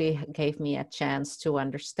 it really gave me a chance to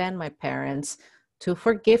understand my parents, to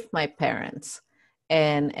forgive my parents,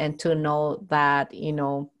 and to know that,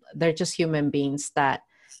 they're just human beings that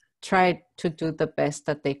tried to do the best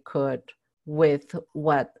that they could with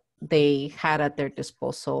what they had at their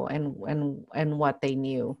disposal and what they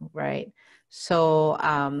knew, right? So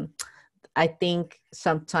I think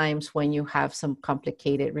sometimes when you have some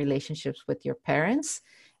complicated relationships with your parents,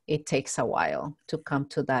 it takes a while to come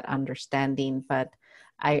to that understanding. But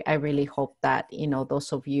I really hope that,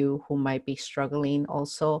 those of you who might be struggling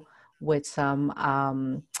also with some,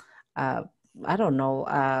 I don't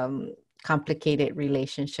know, complicated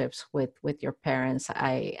relationships with your parents,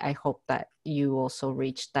 I hope that you also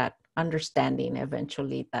reach that understanding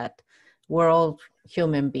eventually, that we're all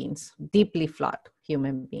human beings, deeply flawed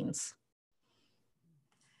human beings.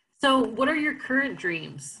 So what are your current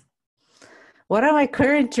dreams? What are my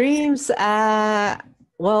current dreams?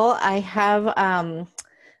 Well, I have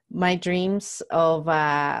my dreams of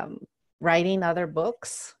writing other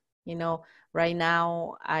books. Right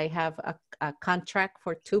now I have a contract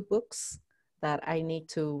for 2 books that I need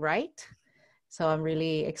to write. So I'm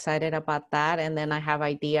really excited about that. And then I have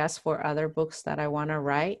ideas for other books that I want to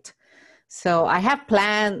write. So I have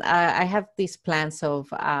I have these plans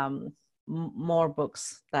of more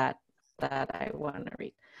books that I want to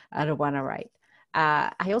read. I don't want to write.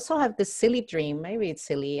 I also have this silly dream. Maybe it's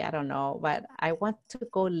silly, I don't know, but I want to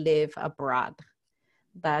go live abroad.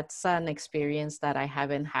 That's an experience that I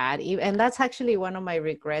haven't had. And that's actually one of my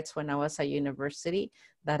regrets when I was at university,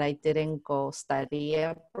 that I didn't go study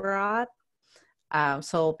abroad.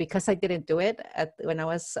 So because I didn't do it when I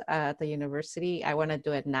was at the university, I want to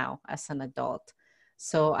do it now as an adult.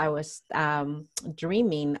 So I was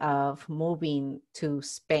dreaming of moving to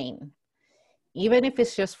Spain, even if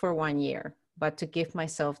it's just for 1 year, but to give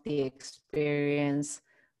myself the experience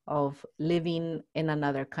of living in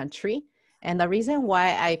another country. And the reason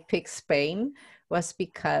why I picked Spain was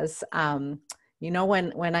because, when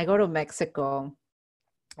I go to Mexico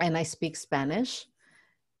and I speak Spanish,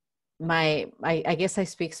 I guess I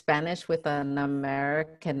speak Spanish with an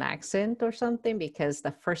American accent or something, because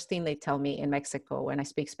the first thing they tell me in Mexico when I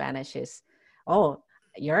speak Spanish is, "Oh,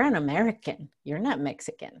 you're an American, you're not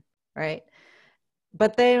Mexican," right?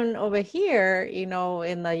 But then over here,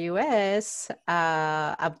 in the US,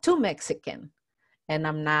 I'm too Mexican and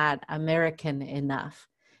I'm not American enough.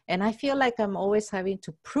 And I feel like I'm always having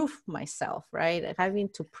to prove myself, right? Having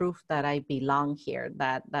to prove that I belong here,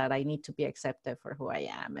 that I need to be accepted for who I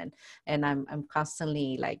am. And I'm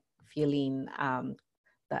constantly like feeling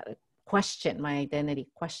that question, my identity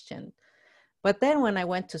question. But then when I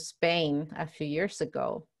went to Spain a few years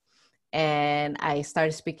ago and I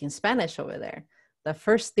started speaking Spanish over there, the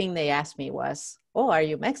first thing they asked me was, "Oh, are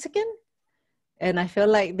you Mexican?" And I feel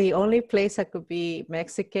like the only place I could be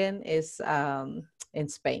Mexican is in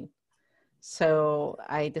Spain. So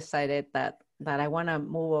I decided that I want to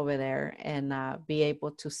move over there and be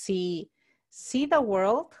able to see the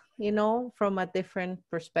world, from a different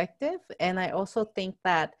perspective. And I also think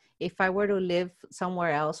that if I were to live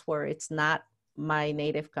somewhere else where it's not my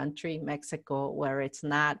native country, Mexico, where it's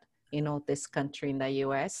not, this country in the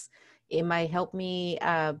US, it might help me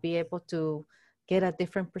be able to get a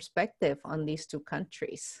different perspective on these 2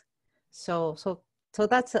 countries. So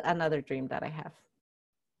that's another dream that I have.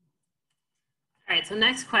 All right, so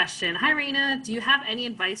next question. Hi, Reyna. Do you have any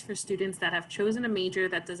advice for students that have chosen a major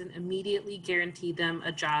that doesn't immediately guarantee them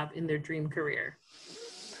a job in their dream career?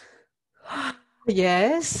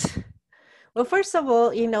 Yes. Well, first of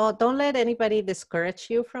all, don't let anybody discourage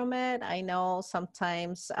you from it. I know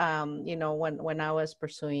sometimes, when I was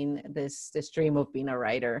pursuing this dream of being a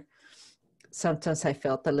writer, sometimes I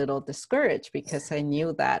felt a little discouraged because I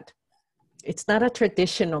knew that it's not a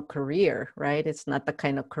traditional career, right? It's not the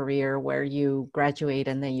kind of career where you graduate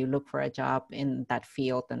and then you look for a job in that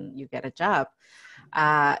field and you get a job.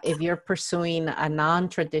 If you're pursuing a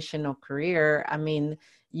non-traditional career, I mean,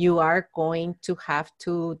 you are going to have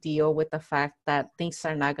to deal with the fact that things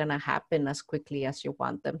are not going to happen as quickly as you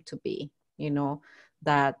want them to be,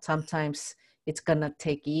 that sometimes it's going to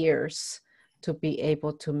take years to be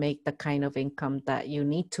able to make the kind of income that you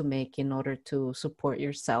need to make in order to support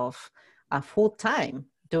yourself full time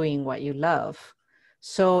doing what you love.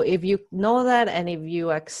 So if you know that and if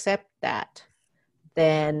you accept that,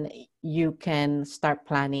 then you can start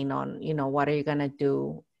planning on, you know, what are you going to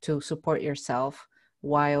do to support yourself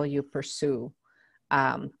while you pursue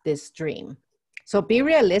this dream. So be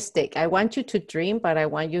realistic. I want you to dream, but I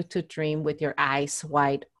want you to dream with your eyes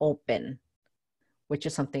wide open, which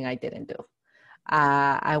is something I didn't do.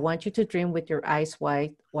 I want you to dream with your eyes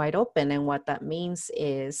wide open. And what that means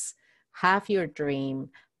is have your dream,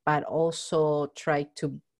 but also try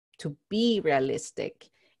to be realistic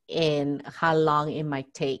in how long it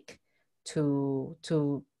might take to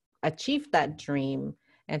achieve that dream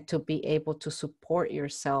and to be able to support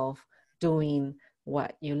yourself doing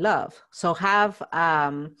what you love. So have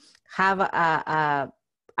a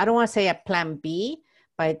I don't want to say a plan B,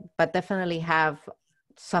 but definitely have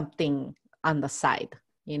something on the side,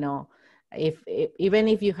 you know, if even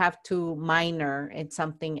if you have to minor in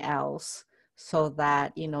something else, so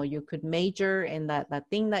that, you know, you could major in that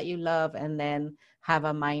thing that you love and then have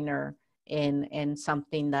a minor in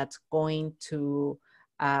something that's going to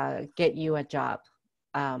get you a job,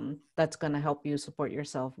 that's going to help you support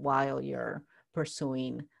yourself while you're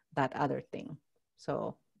pursuing that other thing.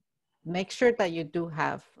 So make sure that you do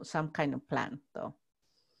have some kind of plan though.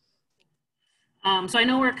 So I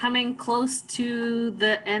know we're coming close to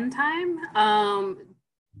the end time. Are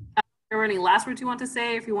there any last words you want to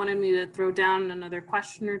say? If you wanted me to throw down another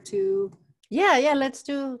question or two. Yeah, let's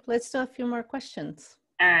do a few more questions.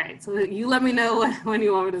 All right, so you let me know when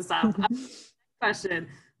you want me to stop. Question.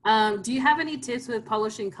 Do you have any tips with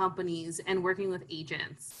publishing companies and working with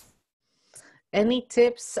agents? Any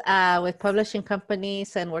tips with publishing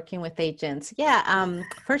companies and working with agents? Yeah,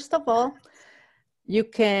 first of all, you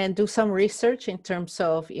can do some research in terms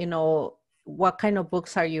of, you know, what kind of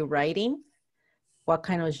books are you writing? What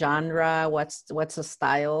kind of genre? What's the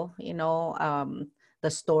style, you know,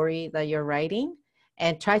 the story that you're writing?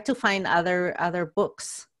 And try to find other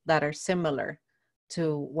books that are similar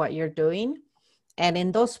to what you're doing. And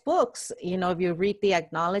in those books, you know, if you read the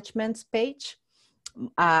acknowledgments page,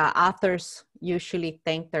 authors usually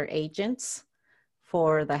thank their agents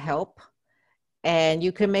for the help. And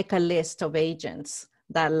you can make a list of agents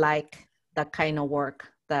that like the kind of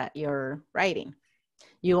work that you're writing.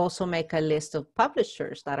 You also make a list of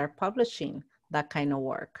publishers that are publishing that kind of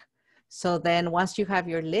work. So then once you have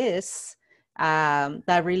your list,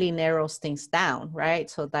 that really narrows things down, right?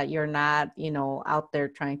 So that you're not, you know, out there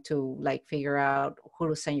trying to like figure out who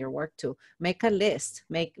to send your work to. Make a list,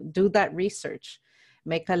 do that research.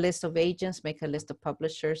 Make a list of agents, make a list of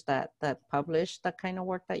publishers that publish that kind of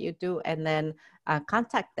work that you do, and then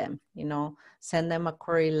contact them, you know, send them a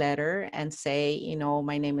query letter and say, you know,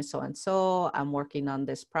 my name is so-and-so, I'm working on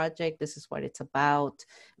this project, this is what it's about.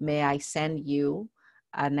 May I send you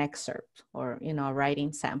an excerpt or, you know, a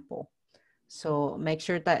writing sample? So make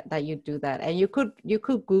sure that you do that. And you could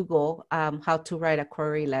Google how to write a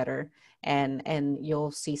query letter and you'll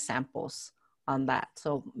see samples on that.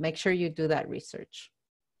 So make sure you do that research.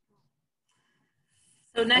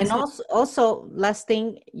 So next, and also last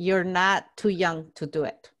thing, you're not too young to do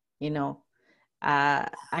it. You know,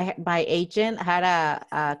 my agent had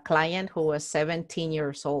a client who was 17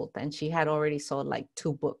 years old and she had already sold like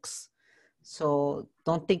 2 books. So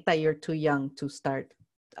don't think that you're too young to start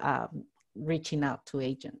reaching out to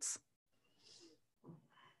agents.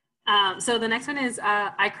 So the next one is,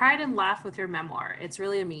 I cried and laughed with your memoir. It's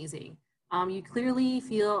really amazing. You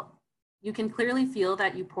can clearly feel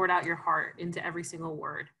that you poured out your heart into every single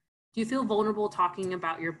word. Do you feel vulnerable talking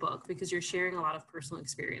about your book because you're sharing a lot of personal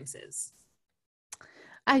experiences?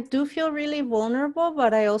 I do feel really vulnerable,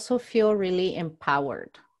 but I also feel really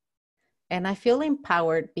empowered. And I feel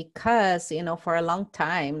empowered because, you know, for a long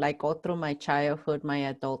time, like all through my childhood, my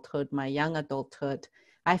adulthood, my young adulthood,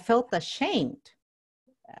 I felt ashamed.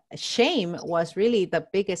 Shame was really the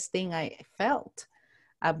biggest thing I felt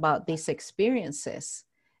about these experiences.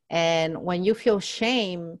 And when you feel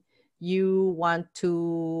shame, you want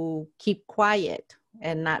to keep quiet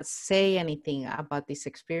and not say anything about these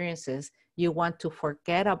experiences. You want to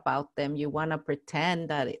forget about them. You want to pretend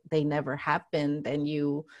that they never happened, and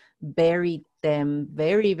you buried them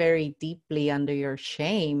very, very deeply under your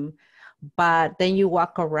shame. But then you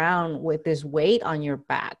walk around with this weight on your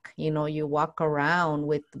back. You know, you walk around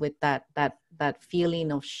with that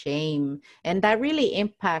feeling of shame, and that really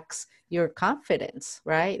impacts your confidence,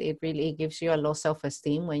 right? It really gives you a low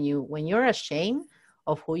self-esteem when you're ashamed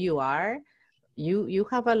of who you are. You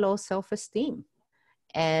have a low self-esteem.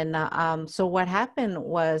 And so what happened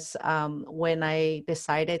was, when I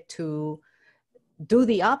decided to do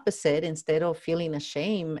the opposite, instead of feeling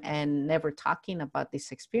ashamed and never talking about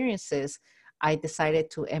these experiences, I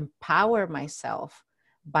decided to empower myself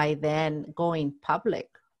by then going public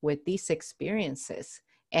with these experiences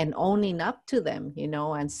and owning up to them, you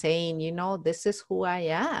know, and saying, you know, this is who I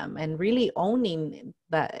am, and really owning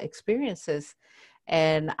the experiences.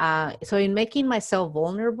 And so in making myself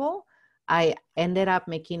vulnerable, I ended up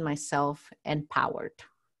making myself empowered,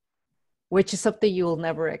 which is something you'll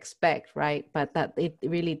never expect, right? But that it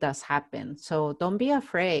really does happen. So don't be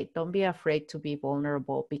afraid. Don't be afraid to be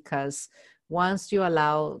vulnerable, because once you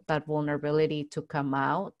allow that vulnerability to come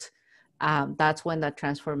out, that's when the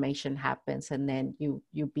transformation happens. And then you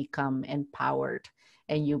become empowered,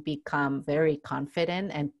 and you become very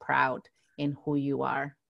confident and proud in who you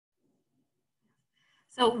are.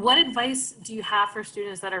 So what advice do you have for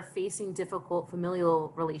students that are facing difficult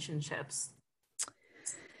familial relationships?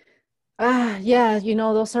 Yeah, you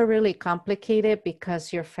know, those are really complicated,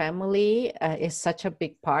 because your family is such a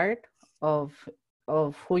big part of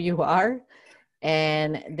who you are,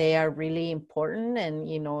 and they are really important, and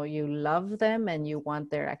you know, you love them, and you want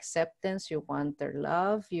their acceptance, you want their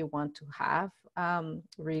love, you want to have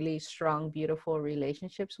really strong, beautiful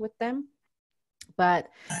relationships with them. But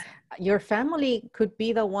your family could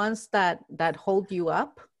be the ones that hold you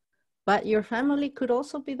up, but your family could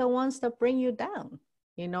also be the ones that bring you down,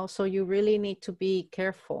 you know. So you really need to be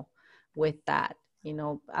careful with that, you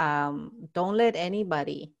know. Don't let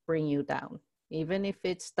anybody bring you down, even if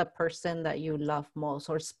it's the person that you love most,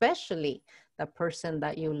 or especially the person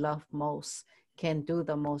that you love most can do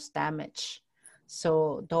the most damage.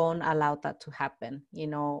 So don't allow that to happen, you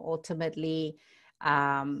know. Ultimately,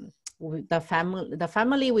 the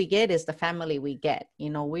family we get is the family we get, you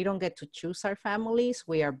know. We don't get to choose our families.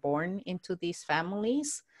 We are born into these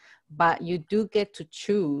families, but you do get to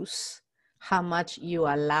choose how much you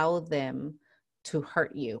allow them to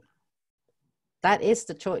hurt you. That is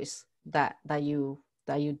the choice that you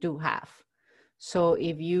do have. So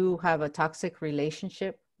if you have a toxic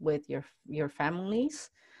relationship with your families,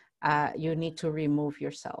 you need to remove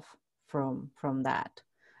yourself from that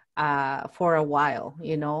for a while,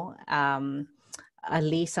 you know, at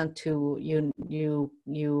least until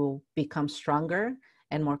you become stronger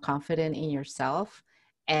and more confident in yourself.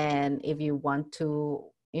 And if you want to,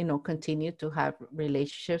 you know, continue to have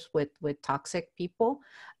relationships with toxic people,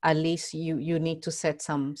 at least you need to set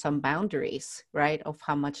some boundaries, right, of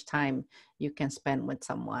how much time you can spend with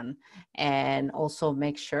someone. And also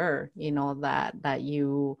make sure, you know, that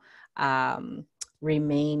you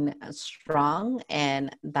remain strong,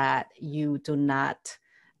 and that you do not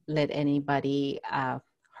let anybody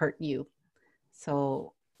hurt you.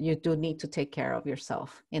 So you do need to take care of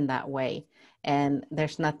yourself in that way. And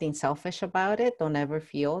there's nothing selfish about it. Don't ever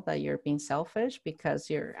feel that you're being selfish,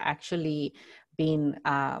 because you're actually being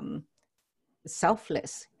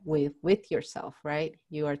selfless with yourself, right?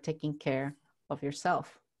 You are taking care of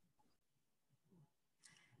yourself.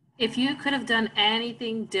 If you could have done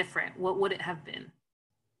anything different, what would it have been?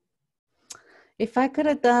 If I could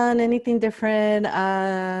have done anything different,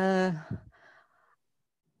 I'm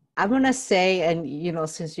gonna say, and you know,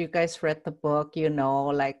 since you guys read the book, you know,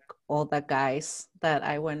 like all the guys that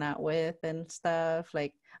I went out with and stuff,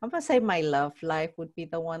 like I'm gonna say my love life would be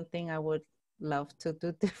the one thing I would love to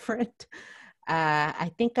do different.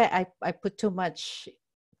 I think I put too much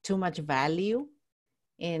value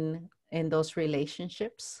in those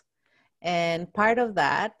relationships. And part of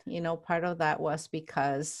that, you know, part of that was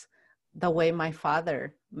because the way my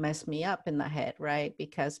father messed me up in the head, right?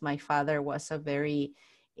 Because my father was a very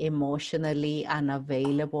emotionally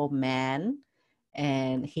unavailable man,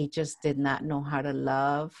 and he just did not know how to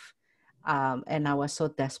love. And I was so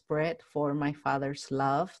desperate for my father's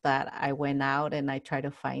love that I went out and I tried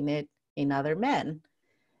to find it in other men.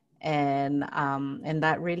 And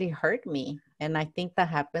that really hurt me. And I think that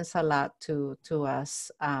happens a lot to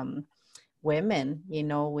us women. You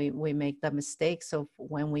know, we make the mistakes of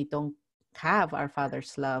when we don't have our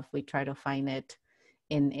father's love, we try to find it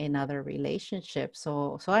in other relationships.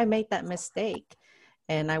 So I made that mistake,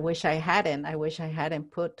 and I wish I hadn't. I wish I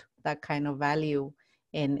hadn't put that kind of value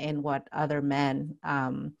in what other men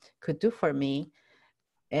could do for me.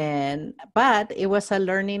 But it was a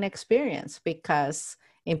learning experience, because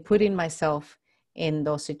in putting myself in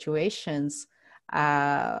those situations,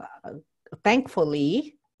 uh,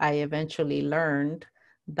 thankfully, I eventually learned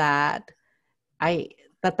that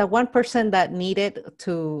that the one person that needed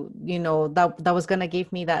to, you know, that was gonna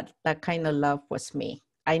give me that kind of love was me.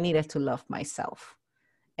 I needed to love myself,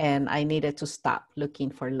 and I needed to stop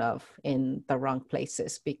looking for love in the wrong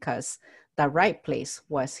places, because the right place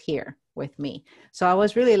was here with me. So I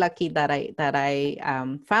was really lucky that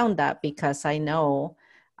I found that, because I know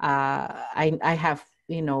I have,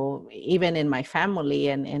 you know, even in my family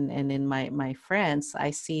and in my friends,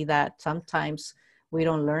 I see that sometimes we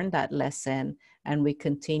don't learn that lesson, and we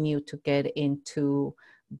continue to get into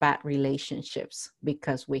bad relationships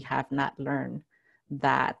because we have not learned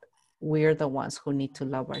that we're the ones who need to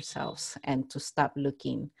love ourselves and to stop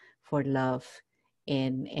looking for love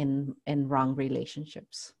in wrong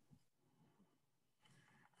relationships.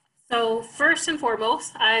 So first and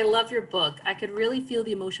foremost, I love your book. I could really feel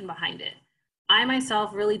the emotion behind it. I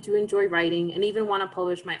myself really do enjoy writing and even want to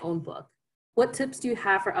publish my own book. What tips do you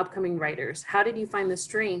have for upcoming writers? How did you find the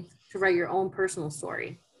strength to write your own personal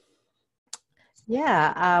story?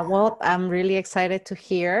 Yeah, well, I'm really excited to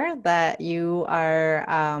hear that you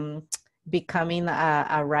are becoming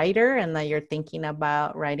a writer and that you're thinking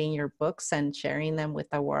about writing your books and sharing them with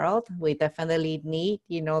the world. We definitely need,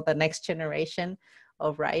 the next generation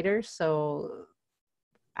of writers. So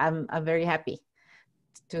I'm very happy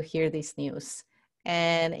to hear this news.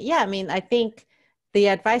 And yeah, I mean, I think the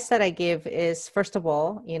advice that I give is, first of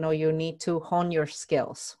all, you need to hone your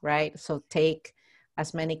skills, right? So take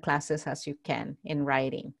as many classes as you can in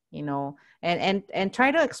writing, and try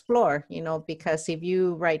to explore, because if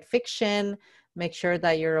you write fiction, make sure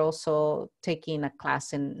that you're also taking a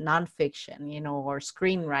class in nonfiction, or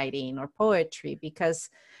screenwriting or poetry, because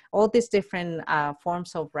all these different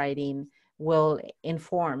forms of writing will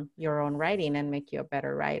inform your own writing and make you a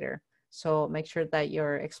better writer. So make sure that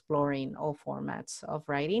you're exploring all formats of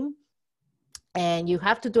writing. And you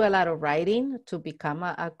have to do a lot of writing to become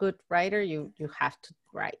a good writer. You have to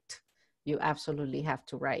write. You absolutely have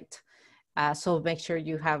to write. So make sure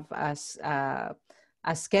you have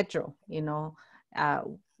a schedule, uh,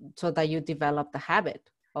 so that you develop the habit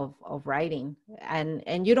of writing.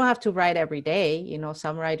 And you don't have to write every day.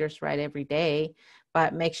 Some writers write every day,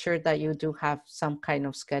 but make sure that you do have some kind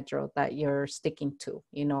of schedule that you're sticking to,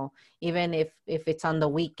 even if it's on the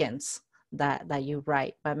weekends that you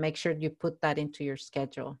write, but make sure you put that into your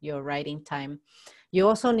schedule, your writing time. You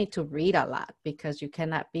also need to read a lot, because you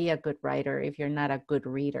cannot be a good writer if you're not a good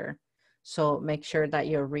reader. So make sure that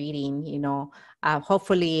you're reading,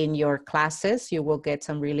 hopefully in your classes, you will get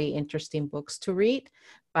some really interesting books to read,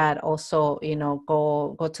 but also,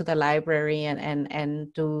 go to the library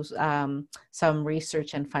and do some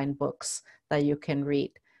research and find books that you can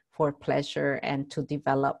read for pleasure and to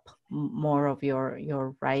develop more of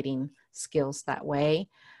your writing skills that way.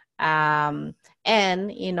 And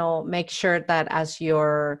make sure that as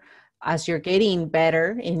you're getting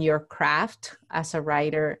better in your craft as a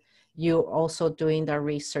writer, you're also doing the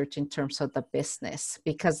research in terms of the business,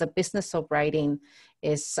 because the business of writing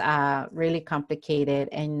is really complicated,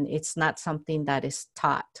 and it's not something that is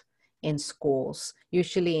taught in schools.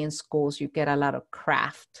 Usually in schools you get a lot of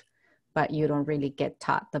craft, but you don't really get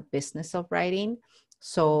taught the business of writing.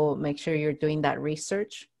 So make sure you're doing that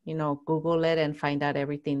research, Google it and find out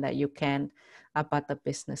everything that you can about the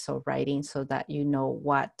business of writing, so that you know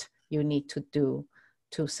what you need to do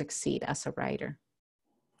to succeed as a writer.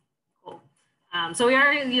 Cool. So we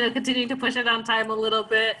are, continuing to push it on time a little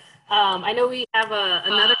bit. I know we have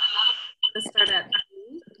another to start at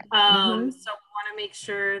 3. So we want to make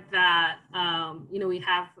sure that, we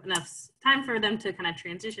have enough time for them to kind of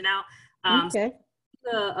transition out. Okay.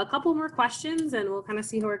 So a couple more questions and we'll kind of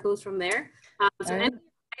see how it goes from there. So any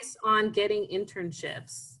advice on getting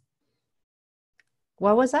internships?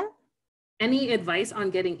 What was that? Any advice on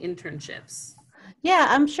getting internships? Yeah,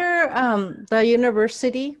 I'm sure the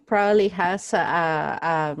university probably has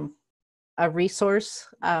a resource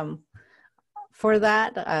for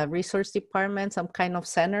that, a resource department, some kind of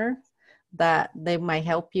center that they might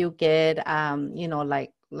help you get,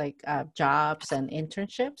 like jobs and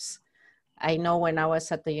internships. I know when I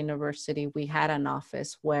was at the university, we had an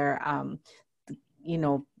office where,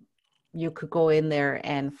 you could go in there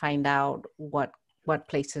and find out what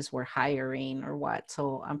places were hiring or what.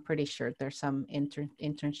 So I'm pretty sure there's some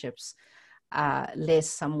internships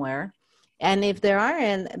list somewhere. And if there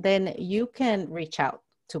aren't, then you can reach out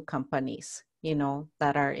to companies,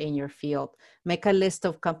 that are in your field. Make a list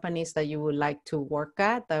of companies that you would like to work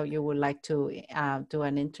at, that you would like to do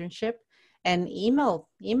an internship, and email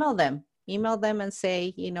them. Email them and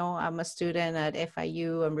say, I'm a student at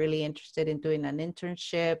FIU. I'm really interested in doing an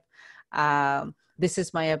internship. This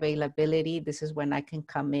is my availability. This is when I can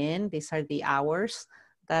come in. These are the hours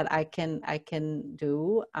that I can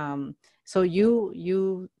do. So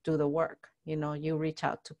you do the work. You reach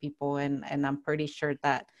out to people, and I'm pretty sure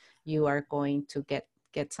that you are going to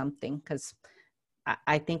get something, because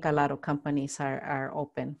I think a lot of companies are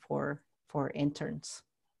open for interns.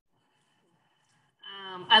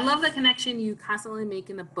 I love the connection you constantly make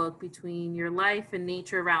in the book between your life and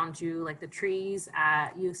nature around you, like the trees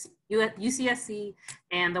at UCSC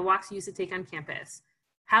and the walks you used to take on campus.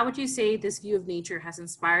 How would you say this view of nature has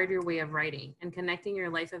inspired your way of writing and connecting your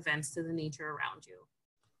life events to the nature around you?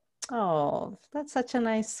 Oh, that's such a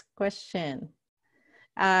nice question.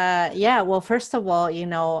 Yeah, well, first of all,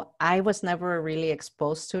 I was never really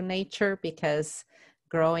exposed to nature because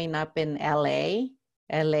growing up in LA,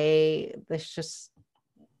 there's just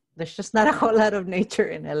not a whole lot of nature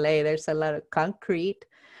in LA. There's a lot of concrete.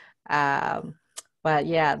 Um, but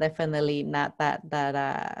yeah, definitely not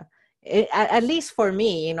at least for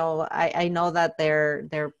me, I know that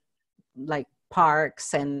they're like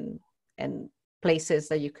parks and places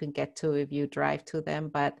that you can get to if you drive to them,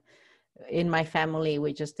 but in my family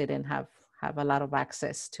we just didn't have a lot of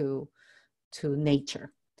access to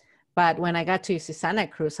nature. But when I got to UC Santa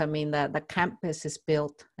Cruz, I mean, the campus is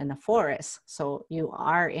built in a forest, so you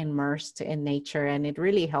are immersed in nature, and it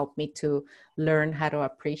really helped me to learn how to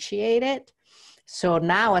appreciate it. So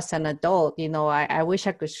now as an adult, I wish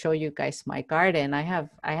I could show you guys my garden. I have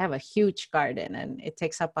a huge garden, and it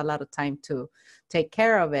takes up a lot of time to take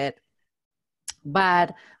care of it.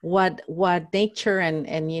 But what nature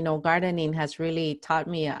and gardening has really taught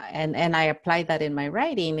me, and I apply that in my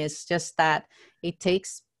writing, is just that it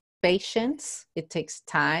takes patience, it takes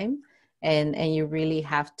time, and you really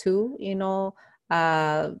have to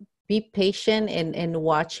uh, be patient in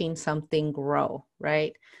watching something grow,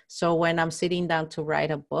 right? So when I'm sitting down to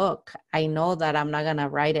write a book, I know that I'm not going to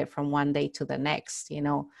write it from one day to the next.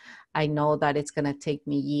 I know that it's going to take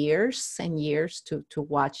me years and years to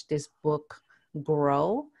watch this book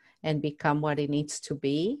grow and become what it needs to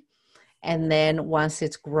be. And then once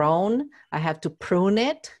it's grown, I have to prune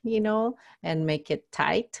it, and make it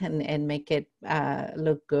tight and make it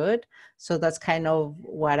look good. So that's kind of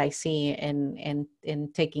what I see in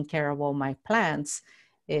taking care of all my plants,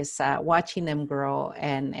 is watching them grow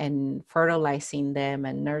and fertilizing them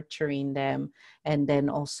and nurturing them. And then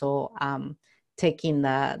also taking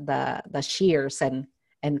the shears and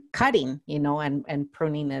cutting, and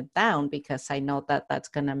pruning it down, because I know that that's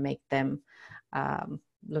going to make them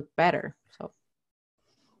look better. So,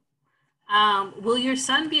 Will your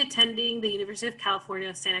son be attending the University of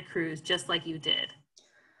California, Santa Cruz, just like you did?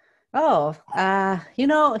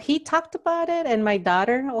 He talked about it, and my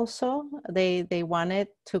daughter also. They wanted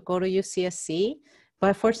to go to UCSC,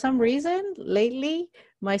 but for some reason lately,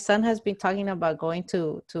 my son has been talking about going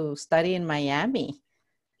to study in Miami.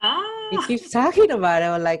 He Oh, keeps talking about it.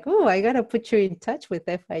 I'm like, oh, I gotta put you in touch with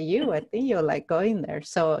FIU. I think you'll like going there.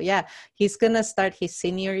 So yeah, he's gonna start his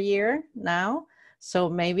senior year now. So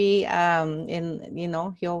maybe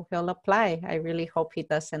he'll apply. I really hope he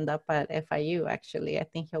does end up at FIU. Actually, I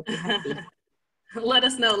think he'll be happy. let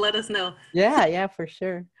us know. Let us know. Yeah, for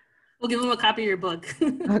sure. We'll give him a copy of your book.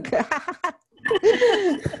 Okay.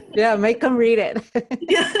 Yeah, make him read it.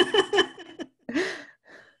 Yeah.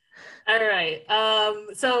 All right.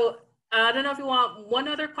 So I don't know if you want one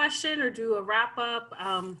other question or do a wrap up,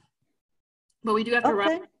 but we do have to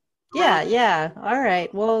wrap Okay. up. Yeah. All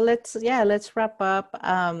right. Well, let's wrap up.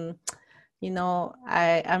 I'm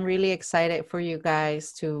really excited for you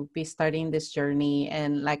guys to be starting this journey.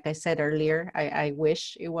 And like I said earlier, I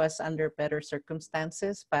wish it was under better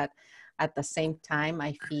circumstances, but at the same time,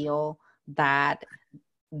 I feel that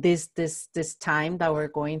this time that we're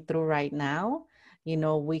going through right now,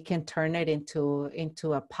 we can turn it into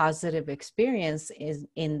a positive experience, is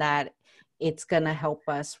in that it's going to help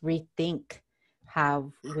us rethink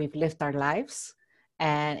how we've lived our lives,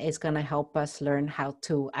 and it's going to help us learn how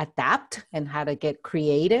to adapt and how to get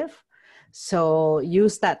creative. So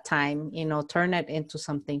use that time, turn it into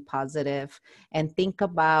something positive, and think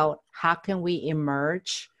about how can we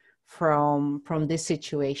emerge from this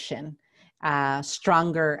situation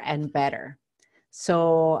stronger and better.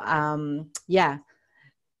 So yeah,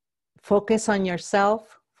 focus on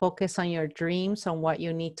yourself, focus on your dreams, on what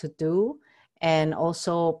you need to do, and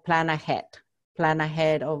also plan ahead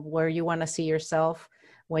of where you want to see yourself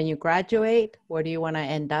when you graduate. Where do you want to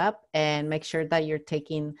end up? And make sure that you're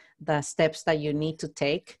taking the steps that you need to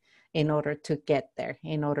take in order to get there,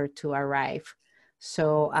 in order to arrive.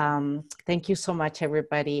 So thank you so much,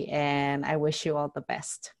 everybody, and I wish you all the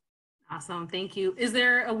best. Awesome. Thank you. Is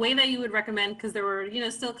there a way that you would recommend, because there were,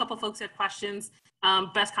 still a couple folks had questions,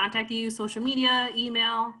 best contact you, social media,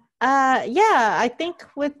 email? Yeah, I think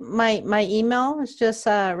with my email is just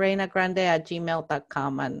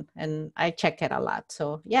reynagrande@gmail.com, and I check it a lot.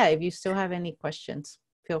 So yeah, if you still have any questions,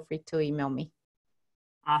 feel free to email me.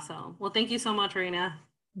 Awesome. Well, thank you so much, Reyna.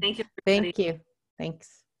 Thank you. Thank you.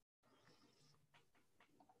 Thanks.